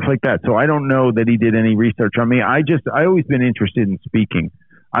 stuff like that. So I don't know that he did any research on me. I always been interested in speaking.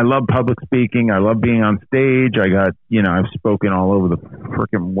 I love public speaking. I love being on stage. I've spoken all over the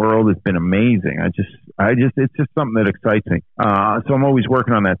freaking world. It's been amazing. It's just something that excites me. So I'm always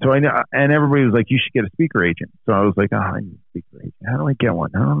working on that. So and everybody was like, you should get a speaker agent. So I was like, I need a speaker agent. How do I get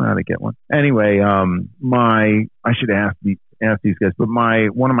one? I don't know how to get one. Anyway, I should ask these guys, but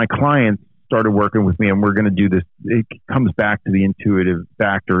one of my clients started working with me, and we're going to do this. It comes back to the intuitive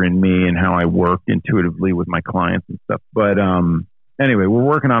factor in me and how I work intuitively with my clients and stuff. But, anyway, we're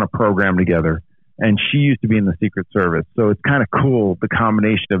working on a program together, and she used to be in the Secret Service. So it's kind of cool, the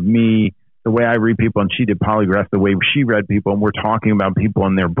combination of me, the way I read people, and she did polygraphs, the way she read people, and we're talking about people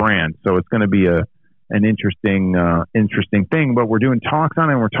and their brand. So it's going to be an interesting thing, but we're doing talks on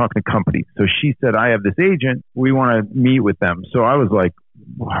it, and we're talking to companies. So she said, I have this agent. We want to meet with them. So I was like,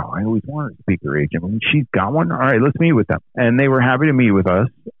 wow, I always wanted a speaker agent. She's got one. All right, let's meet with them. And they were happy to meet with us.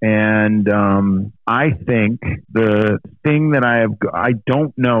 And I think the thing that I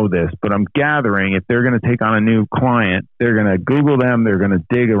don't know this, but I'm gathering if they're going to take on a new client, they're going to Google them, they're going to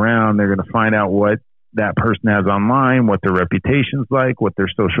dig around, they're going to find out what that person has online, what their reputation's like, what their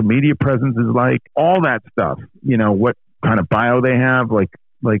social media presence is like, all that stuff, what kind of bio they have, like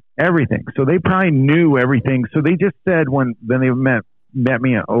everything. So they probably knew everything. So they just said when they met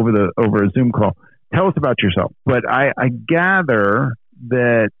me over a Zoom call, tell us about yourself. But I gather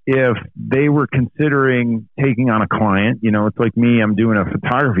that if they were considering taking on a client, it's like me, I'm doing a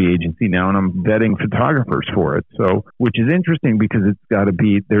photography agency now and I'm vetting photographers for it. So, which is interesting because it's got to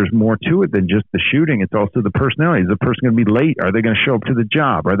be, there's more to it than just the shooting. It's also the personality. Is the person going to be late? Are they going to show up to the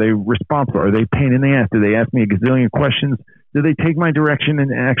job? Are they responsible? Are they pain in the ass? Do they ask me a gazillion questions? Do they take my direction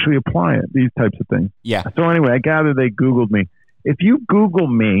and actually apply it? These types of things. Yeah. So anyway, I gather they Googled me. If you Google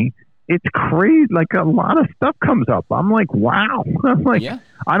me, it's crazy. Like a lot of stuff comes up. I'm like, wow. I'm like, Yeah.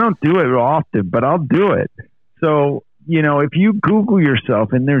 I don't do it often, but I'll do it. So, if you Google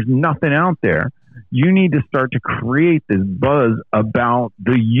yourself and there's nothing out there, you need to start to create this buzz about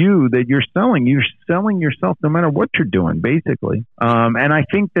the you that you're selling. You're selling yourself no matter what you're doing, basically. And I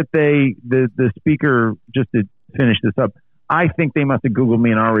think that the speaker, just to finish this up, I think they must have Googled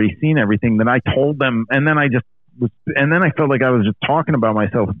me and already seen everything that I told them. And then I felt like I was just talking about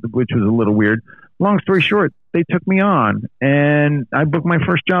myself, which was a little weird. Long story short, they took me on and I booked my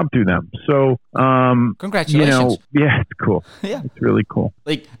first job through them. So, congratulations. Yeah, it's cool. Yeah. It's really cool.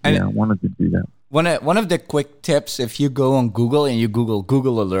 I wanted to do that. One of the quick tips, if you go on Google and you Google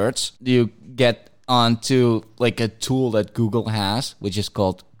Alerts, you get onto like a tool that Google has, which is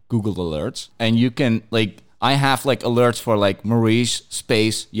called Google Alerts. And you can I have like alerts for like Maurice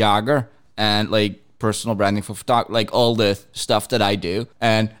Space Jager and like personal branding for photography, like all the stuff that I do.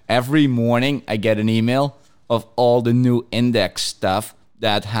 And every morning I get an email of all the new index stuff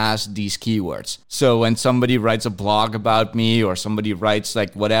that has these keywords. So when somebody writes a blog about me or somebody writes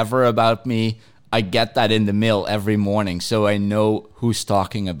like whatever about me, I get that in the mail every morning, so I know who's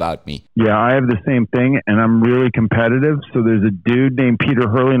talking about me. Yeah, I have the same thing, and I'm really competitive. So there's a dude named Peter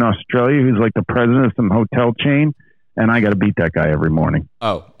Hurley in Australia who's like the president of some hotel chain, and I got to beat that guy every morning.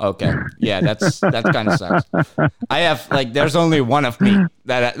 Oh, okay. Yeah, that kind of sucks. I have there's only one of me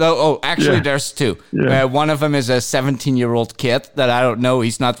that. There's two. Yeah. One of them is a 17-year-old kid that I don't know.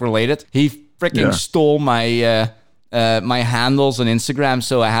 He's not related. He freaking stole my my handles on Instagram,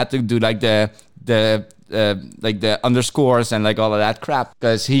 so I had to do like the underscores and like all of that crap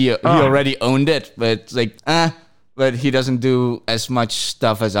because he already owned it, but but he doesn't do as much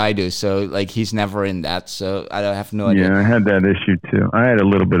stuff as I do, so like he's never in that, so I have no idea. Yeah, I had that issue too. I had a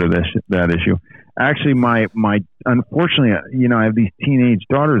little bit of that issue. Actually, my unfortunately, I have these teenage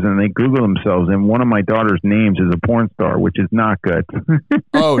daughters and they Google themselves, and one of my daughter's names is a porn star, which is not good.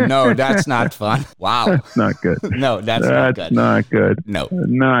 Oh no, that's not fun. Wow, that's not good. No, that's not good. Not good. No,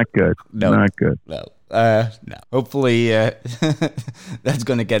 not good. No, not good. No. No. Hopefully, that's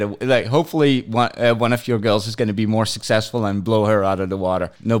gonna get hopefully one of your girls is gonna be more successful and blow her out of the water.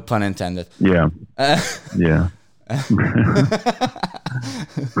 No pun intended. Yeah. Yeah.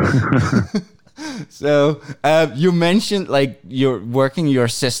 So you mentioned you're working your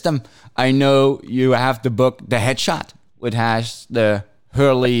system. I know you have the book, The Headshot, which has the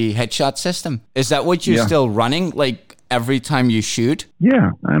Hurley headshot system. Is that what you're still running every time you shoot?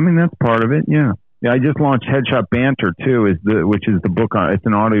 Yeah, I mean that's part of it. Yeah. Yeah, I just launched Headshot Banter too, which is the book. It's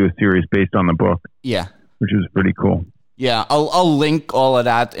an audio series based on the book. Yeah, which is pretty cool. Yeah, I'll link all of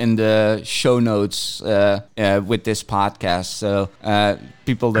that in the show notes with this podcast, so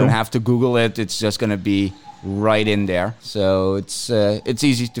people don't have to Google it. It's just gonna be right in there, so it's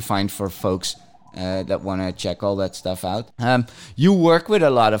easy to find for folks that want to check all that stuff out. You work with a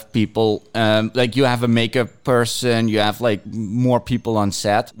lot of people, you have a makeup person, you have more people on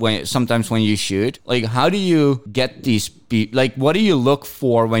set sometimes when you shoot. How do you get these people? What do you look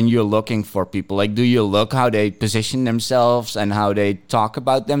for when you're looking for people? Do you look how they position themselves and how they talk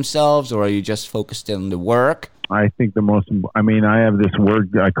about themselves, or are you just focused on the work? I think I have this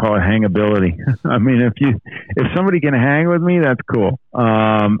word, I call it hangability. I mean, if somebody can hang with me, that's cool.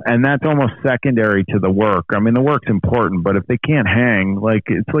 And that's almost secondary to the work. I mean, the work's important, but if they can't hang,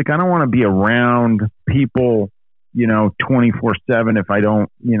 it's I don't want to be around people, 24/7 if I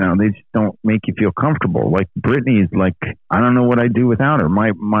don't, they just don't make you feel comfortable. Brittany's I don't know what I'd do without her.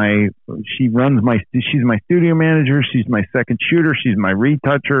 She's my studio manager. She's my second shooter. She's my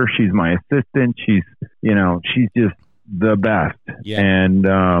retoucher. She's my assistant. She's just the best. Yeah.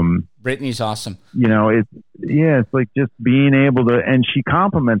 And, Brittany's awesome. It's just being able to, and she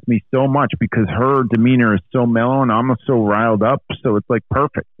compliments me so much because her demeanor is so mellow and I'm so riled up. So it's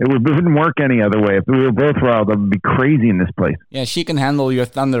perfect. It wouldn't work any other way. If we were both riled up, it'd be crazy in this place. Yeah, she can handle your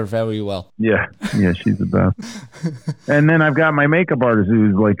thunder very well. Yeah, she's the best. And then I've got my makeup artist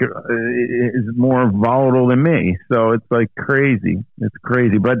who's is more volatile than me. So it's crazy. It's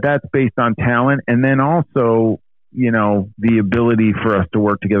crazy. But that's based on talent. And then also, the ability for us to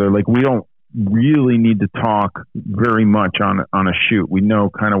work together. really need to talk very much on a shoot. We know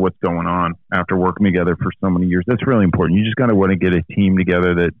kind of what's going on after working together for so many years. That's really important. You just got to want to get a team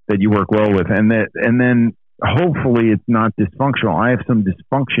together that you work well with, and then hopefully it's not dysfunctional. I have some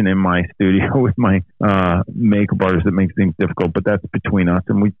dysfunction in my studio with my makeup artist that makes things difficult, but that's between us,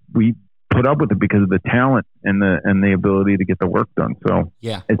 and we put up with it because of the talent and the ability to get the work done. So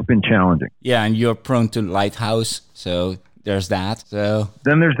yeah, it's been challenging. Yeah, and you're prone to lighthouse, so there's that. So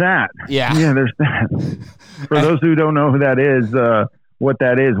then there's that. Yeah, there's that. For those who don't know who that is, what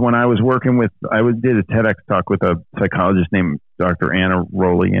that is, when I was working with, did a TEDx talk with a psychologist named Dr. Anna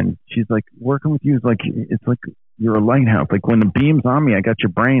Rowley, and she's like, working with you is like, it's like you're a lighthouse. Like when the beam's on me, I got your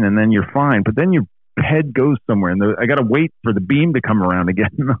brain, and then you're fine. But then your head goes somewhere, and I got to wait for the beam to come around again.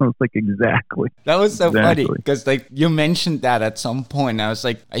 And I was like, exactly. That was so funny because like you mentioned that at some point. And I was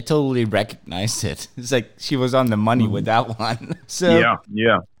like, I totally recognized it. It's like she was on the money with that one. So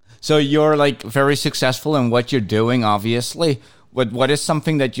yeah. So you're like very successful in what you're doing, obviously. What is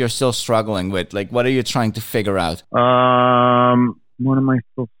something that you're still struggling with? Like, what are you trying to figure out? What am I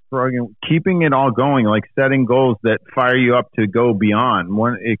still struggling? Keeping it all going, like setting goals that fire you up to go beyond.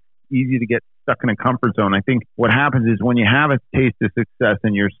 It's easy to get stuck in a comfort zone. I think what happens is when you have a taste of success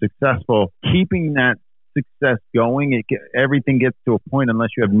and you're successful, keeping that success going, everything gets to a point, unless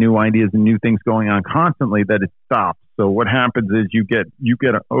you have new ideas and new things going on constantly, that it stops. So what happens is you get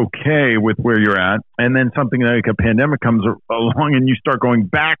okay with where you're at, and then something like a pandemic comes along and you start going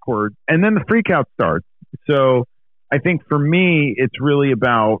backwards, and then the freak out starts. So I think for me, it's really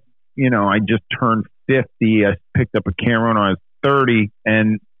about, I just turned 50. I picked up a camera when I was 30,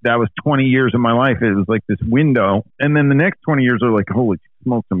 and that was 20 years of my life. It was like this window. And then the next 20 years are like, holy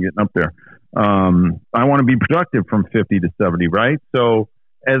smokes, I'm getting up there. I want to be productive from 50 to 70, right? So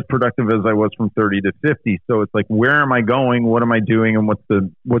as productive as I was from 30 to 50. So it's like, where am I going? What am I doing? And what's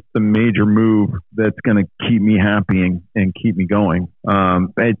the major move that's going to keep me happy and keep me going?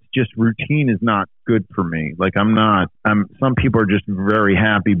 It's just routine is not good for me. Like some people are just very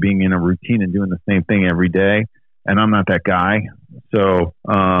happy being in a routine and doing the same thing every day. And I'm not that guy. So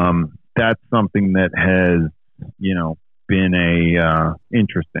that's something that has, been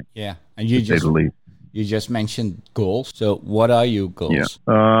interesting. Yeah. And you just mentioned goals. So what are your goals?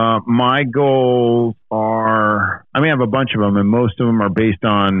 Yeah. My goals are, I have a bunch of them, and most of them are based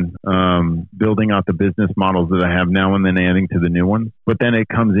on building out the business models that I have now and then adding to the new ones. But then it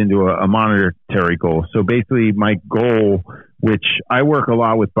comes into a monetary goal. So basically my goal, which I work a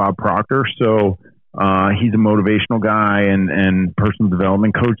lot with Bob Proctor. So he's a motivational guy and personal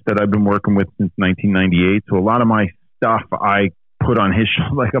development coach that I've been working with since 1998. So a lot of my stuff I put on his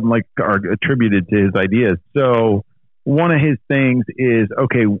show, are attributed to his ideas. So one of his things is,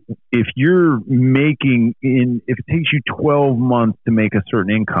 okay, if it takes you 12 months to make a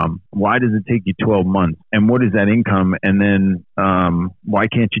certain income, why does it take you 12 months? And what is that income? And then why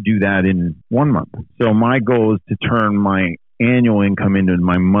can't you do that in 1 month? So my goal is to turn my annual income into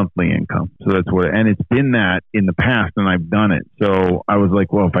my monthly income. So and it's been that in the past, and I've done it. So I was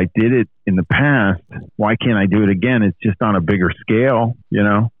like, well, if I did it in the past, why can't I do it again? It's just on a bigger scale,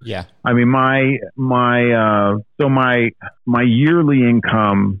 Yeah. My yearly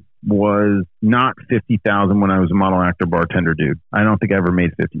income was not 50,000 when I was a model, actor, bartender dude. I don't think I ever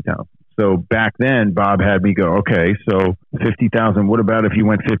made 50,000. So back then, Bob had me go, okay, so 50,000. What about if you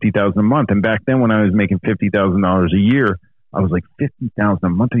went 50,000 a month? And back then, when I was making $50,000 a year, I was like, 50,000 a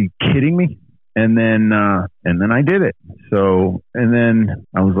month? Are you kidding me? And then I did it. So, and then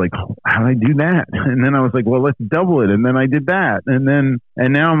I was like, how do I do that? And then I was like, well, let's double it. And then I did that. And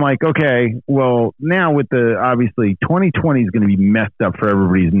now I'm like, okay, well, now with obviously 2020 is going to be messed up for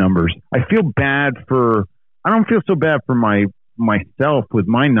everybody's numbers. I don't feel so bad for myself with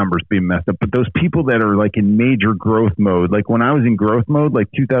my numbers being messed up, but those people that are like in major growth mode, like when I was in growth mode,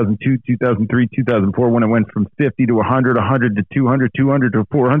 like 2002, 2003, 2004, when it went from 50 to 100, 100 to 200, 200 to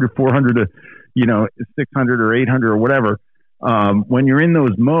 400, 400 to 600 or 800 or whatever. When you're in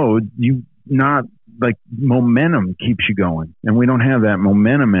those modes, momentum keeps you going, and we don't have that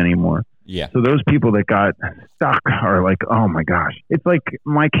momentum anymore. Yeah. So those people that got stuck are like, oh my gosh. It's like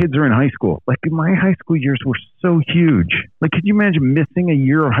my kids are in high school. Like my high school years were so huge. Like, could you imagine missing a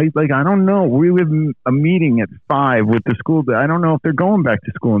year of high? Like, I don't know. We have a meeting at 5 with the school. I don't know if they're going back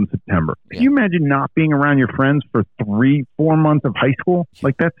to school in September. Yeah. Can you imagine not being around your friends for 3-4 months of high school?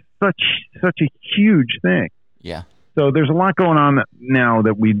 Like, that's such a huge thing. Yeah. So there's a lot going on now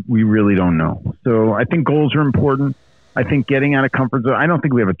that we really don't know. So I think goals are important. I think getting out of comfort zone, I don't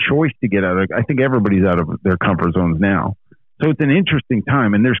think we have a choice to get out of it. I think everybody's out of their comfort zones now. So it's an interesting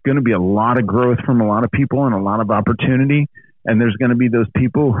time, and there's going to be a lot of growth from a lot of people and a lot of opportunity. And there's going to be those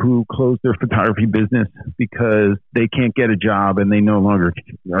people who close their photography business because they can't get a job and they no longer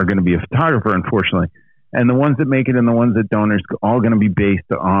are going to be a photographer, unfortunately. And the ones that make it and the ones that don't are all going to be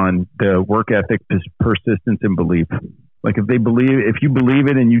based on the work ethic, persistence, and belief. Like if you believe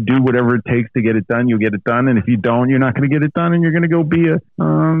it and you do whatever it takes to get it done, you'll get it done. And if you don't, you're not going to get it done, and you're going to go be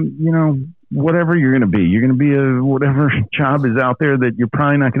whatever you're going to be. You're going to be whatever job is out there that you're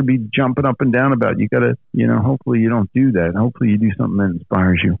probably not going to be jumping up and down about. You got to, hopefully you don't do that. Hopefully you do something that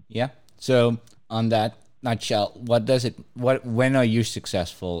inspires you. Yeah. So on that nutshell, when are you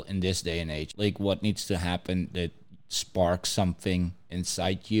successful in this day and age? Like what needs to happen that sparks something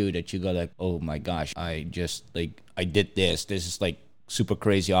inside you that you go like, oh my gosh, I did this. This is like super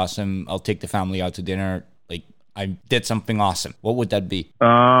crazy awesome. I'll take the family out to dinner. Like I did something awesome. What would that be?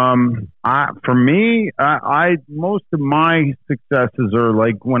 For me, most of my successes are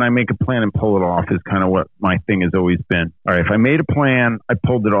like when I make a plan and pull it off is kind of what my thing has always been. All right, if I made a plan, I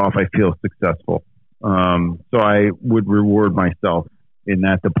pulled it off, I feel successful. So I would reward myself in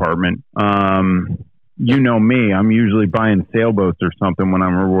that department. You know me, I'm usually buying sailboats or something when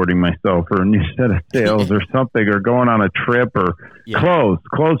I'm rewarding myself, or a new set of sails or something, or going on a trip, or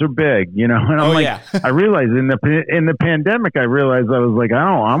clothes are big, and I'm I realized in the pandemic, I realized I was like,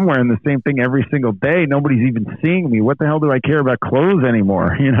 I'm wearing the same thing every single day. Nobody's even seeing me. What the hell do I care about clothes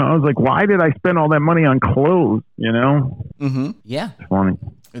anymore? I was like, why did I spend all that money on clothes? Mm-hmm. Yeah. It's funny.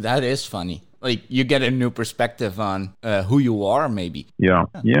 That is funny. Like you get a new perspective on who you are, maybe. Yeah.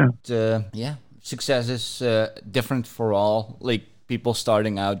 Success is different for all. Like people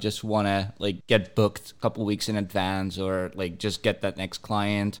starting out just want to like get booked a couple weeks in advance, or like just get that next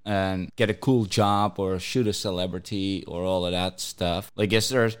client and get a cool job or shoot a celebrity or all of that stuff. Like is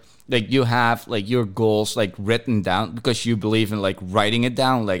there like you have like your goals like written down because you believe in like writing it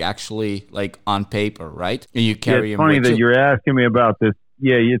down, like actually like on paper, right? And you carry. It's funny that you're asking me about this.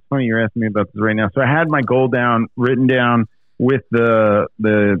 Yeah, it's funny you're asking me about this right now. So I had my goal written down with the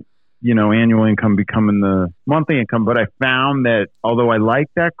annual income becoming the monthly income. But I found that although I like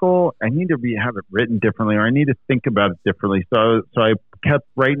that goal, I need to have it written differently, or I need to think about it differently. So I kept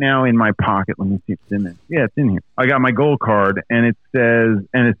right now in my pocket. Let me see if it's in there. Yeah, it's in here. I got my goal card and it says,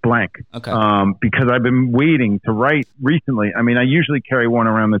 and it's blank. Okay. Because I've been waiting to write recently. I mean, I usually carry one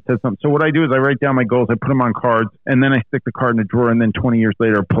around that says something. So what I do is I write down my goals, I put them on cards, and then I stick the card in a drawer, and then 20 years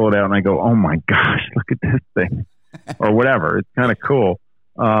later I pull it out and I go, oh my gosh, look at this thing or whatever. It's kind of cool.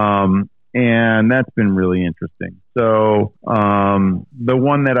 And that's been really interesting. So, the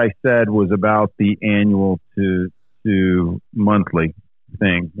one that I said was about the annual to monthly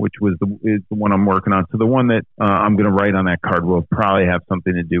thing, which is the one I'm working on. So the one that, I'm going to write on that card will probably have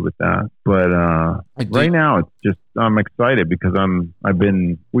something to do with that. But, right now it's just, I'm excited because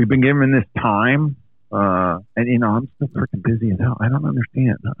we've been given this time. And I'm still freaking busy as hell. I don't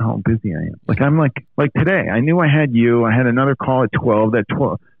understand how busy I am. Like I'm like today, I knew I had you. I had another call at 12.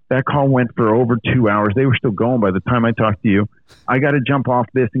 That call went for over 2 hours. They were still going by the time I talked to you. I got to jump off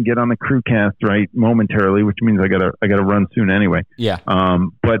this and get on the crewcast right momentarily, which means I gotta run soon anyway. Yeah.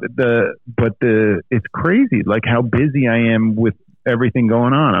 But it's crazy, like how busy I am with everything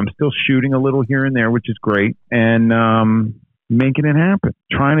going on. I'm still shooting a little here and there, which is great, and making it happen.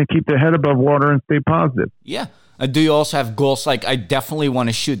 Trying to keep the head above water and stay positive. Yeah. Do you also have goals like, I definitely want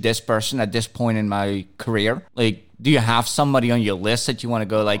to shoot this person at this point in my career? Like, do you have somebody on your list that you want to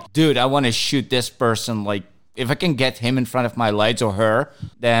go like, dude, I want to shoot this person. Like, if I can get him in front of my lights or her,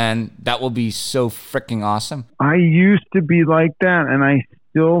 then that will be so freaking awesome. I used to be like that, and I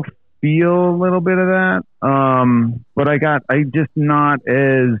still feel a little bit of that. But I guess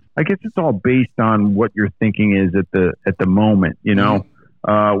it's all based on what your thinking is at the moment, Mm-hmm.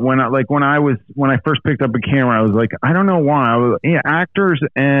 When I first picked up a camera, I was like, I don't know why. Actors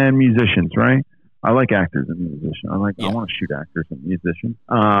and musicians, right? I like actors and musicians. I want to shoot actors and musicians.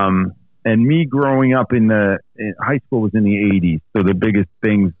 And me growing up in high school was in the 80s. So the biggest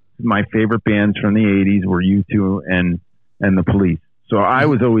things, my favorite bands from the 80s were U2 and the Police. So I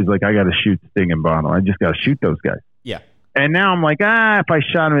was always like, I got to shoot Sting and Bono. I just got to shoot those guys. Yeah. And now I'm like, if I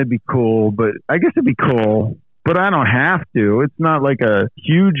shot them, it'd be cool. But I guess it'd be cool. But I don't have to. It's not like a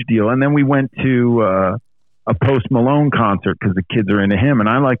huge deal. And then we went to a Post Malone concert because the kids are into him, and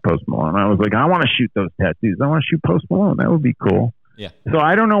I like Post Malone. I was like, I want to shoot those tattoos. I want to shoot Post Malone. That would be cool. Yeah. So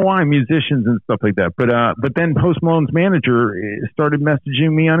I don't know why musicians and stuff like that. But then Post Malone's manager started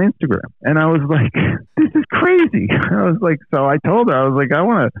messaging me on Instagram, and I was like, this is crazy. I was like, so I told her, I was like, I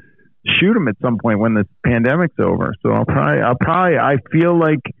want to shoot him at some point when this pandemic's over. So I feel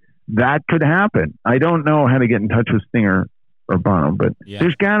like that could happen. I don't know how to get in touch with Stinger or Bono, but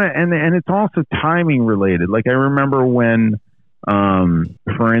there's gotta, and it's also timing related. Like I remember when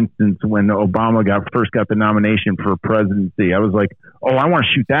For instance, when Obama first got the nomination for presidency, I was like, oh, I want to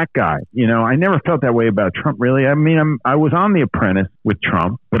shoot that guy. You know, I never felt that way about Trump, really. I mean, I was on The Apprentice with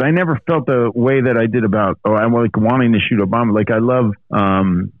Trump, but I never felt the way that I did about, I'm like wanting to shoot Obama. Like, I love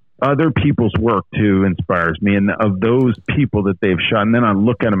other people's work too inspires me. And of those people that they've shot, and then I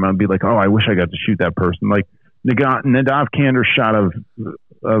look at them and be like, oh, I wish I got to shoot that person. Like Nadav Kander's shot of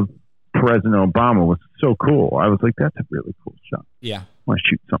President Obama was so cool. I was like, that's a really cool shot. Yeah. I want to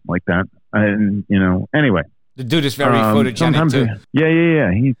shoot something like that. And, you know, anyway. The dude is very photogenic too.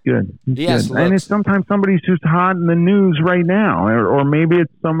 Yeah. He's good. He's good. And it's sometimes somebody's who's hot in the news right now, or maybe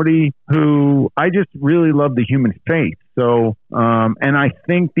it's somebody who I just really love the human face. So, and I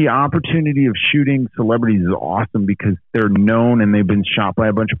think the opportunity of shooting celebrities is awesome because they're known and they've been shot by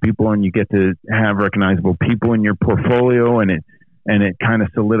a bunch of people, and you get to have recognizable people in your portfolio, and it kind of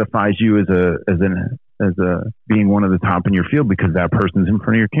solidifies you as a being one of the top in your field because that person's in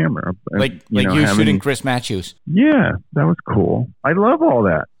front of your camera. Like you shooting Chris Matthews. Yeah, that was cool. I love all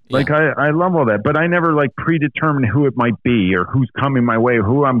that. Yeah. Like I love all that, but I never like predetermine who it might be or who's coming my way,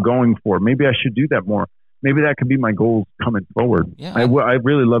 who I'm going for. Maybe I should do that more. Maybe that could be my goals coming forward. Yeah. I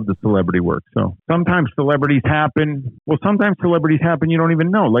really love the celebrity work. So sometimes celebrities happen. Well, sometimes celebrities happen you don't even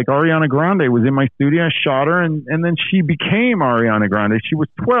know. Like Ariana Grande was in my studio. I shot her, and then she became Ariana Grande. She was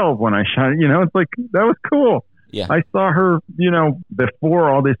 12 when I shot her. You know, it's like, that was cool. Yeah. I saw her, you know, before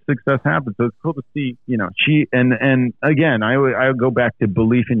all this success happened. So it's cool to see, you know, she, and again, I go back to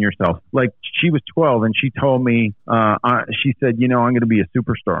belief in yourself. Like, she was 12 and she told me, she said, you know, I'm going to be a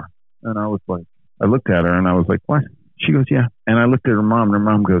superstar. And I was like, I looked at her and I was like, what? She goes, yeah. And I looked at her mom and her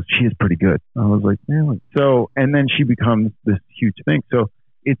mom goes, she is pretty good. I was like, really? So, and then she becomes this huge thing. So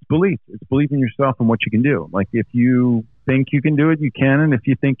it's belief. It's belief in yourself and what you can do. Like, if you think you can do it, you can. And if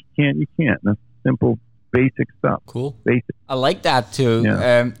you think you can't, you can't. That's simple, basic stuff. Cool. Basic. I like that too.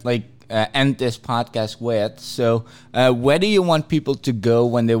 Yeah. End this podcast with. So where do you want people to go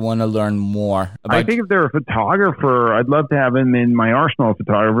when they want to learn more about? I think if they're a photographer, I'd love to have them in my arsenal of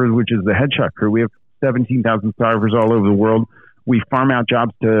photographers, which is the Headshot Crew. We have 17,000 photographers all over the world. We farm out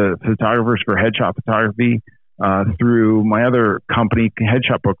jobs to photographers for headshot photography through my other company,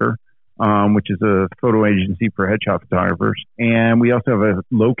 Headshot Booker, which is a photo agency for headshot photographers. And we also have a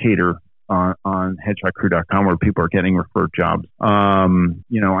locator on headshotcrew.com where people are getting referred jobs.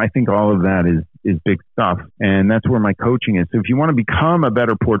 You know, I think all of that is big stuff, and that's where my coaching is. So if you want to become a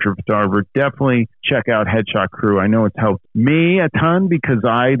better portrait photographer, definitely check out Headshot Crew. I know it's helped me a ton because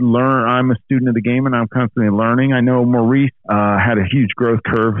I'm a student of the game and I'm constantly learning. I know Maurice had a huge growth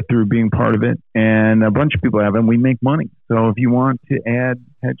curve through being part of it, and a bunch of people have, and we make money. So if you want to add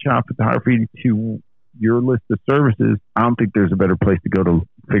headshot photography to your list of services, I don't think there's a better place to go to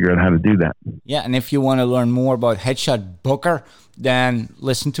figure out how to do that. Yeah, and if you want to learn more about Headshot Booker, then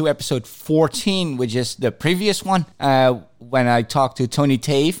listen to episode 14, which is the previous one, when I talked to Tony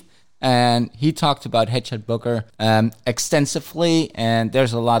Tave, and he talked about Headshot Booker extensively, and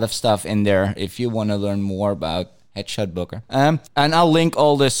there's a lot of stuff in there if you want to learn more about Headshot Booker. And I'll link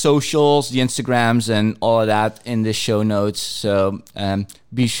all the socials, the Instagrams, and all of that in the show notes, so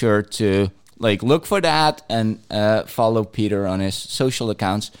be sure to look for that and follow Peter on his social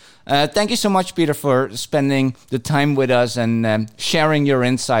accounts. Thank you so much, Peter, for spending the time with us and sharing your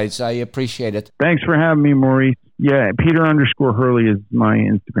insights. I appreciate it. Thanks for having me, Maurice. Yeah, Peter_Hurley is my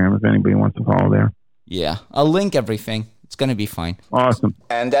Instagram if anybody wants to follow there. Yeah, I'll link everything. It's going to be fine. Awesome.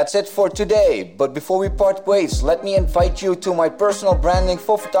 And that's it for today. But before we part ways, let me invite you to my personal branding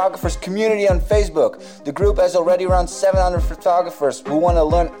for photographers community on Facebook. The group has already around 700 photographers who want to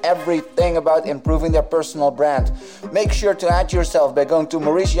learn everything about improving their personal brand. Make sure to add yourself by going to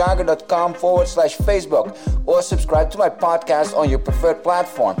mauricejager.com/Facebook or subscribe to my podcast on your preferred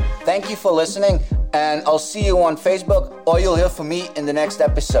platform. Thank you for listening, and I'll see you on Facebook, or you'll hear from me in the next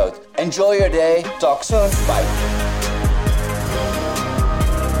episode. Enjoy your day. Talk soon. Bye.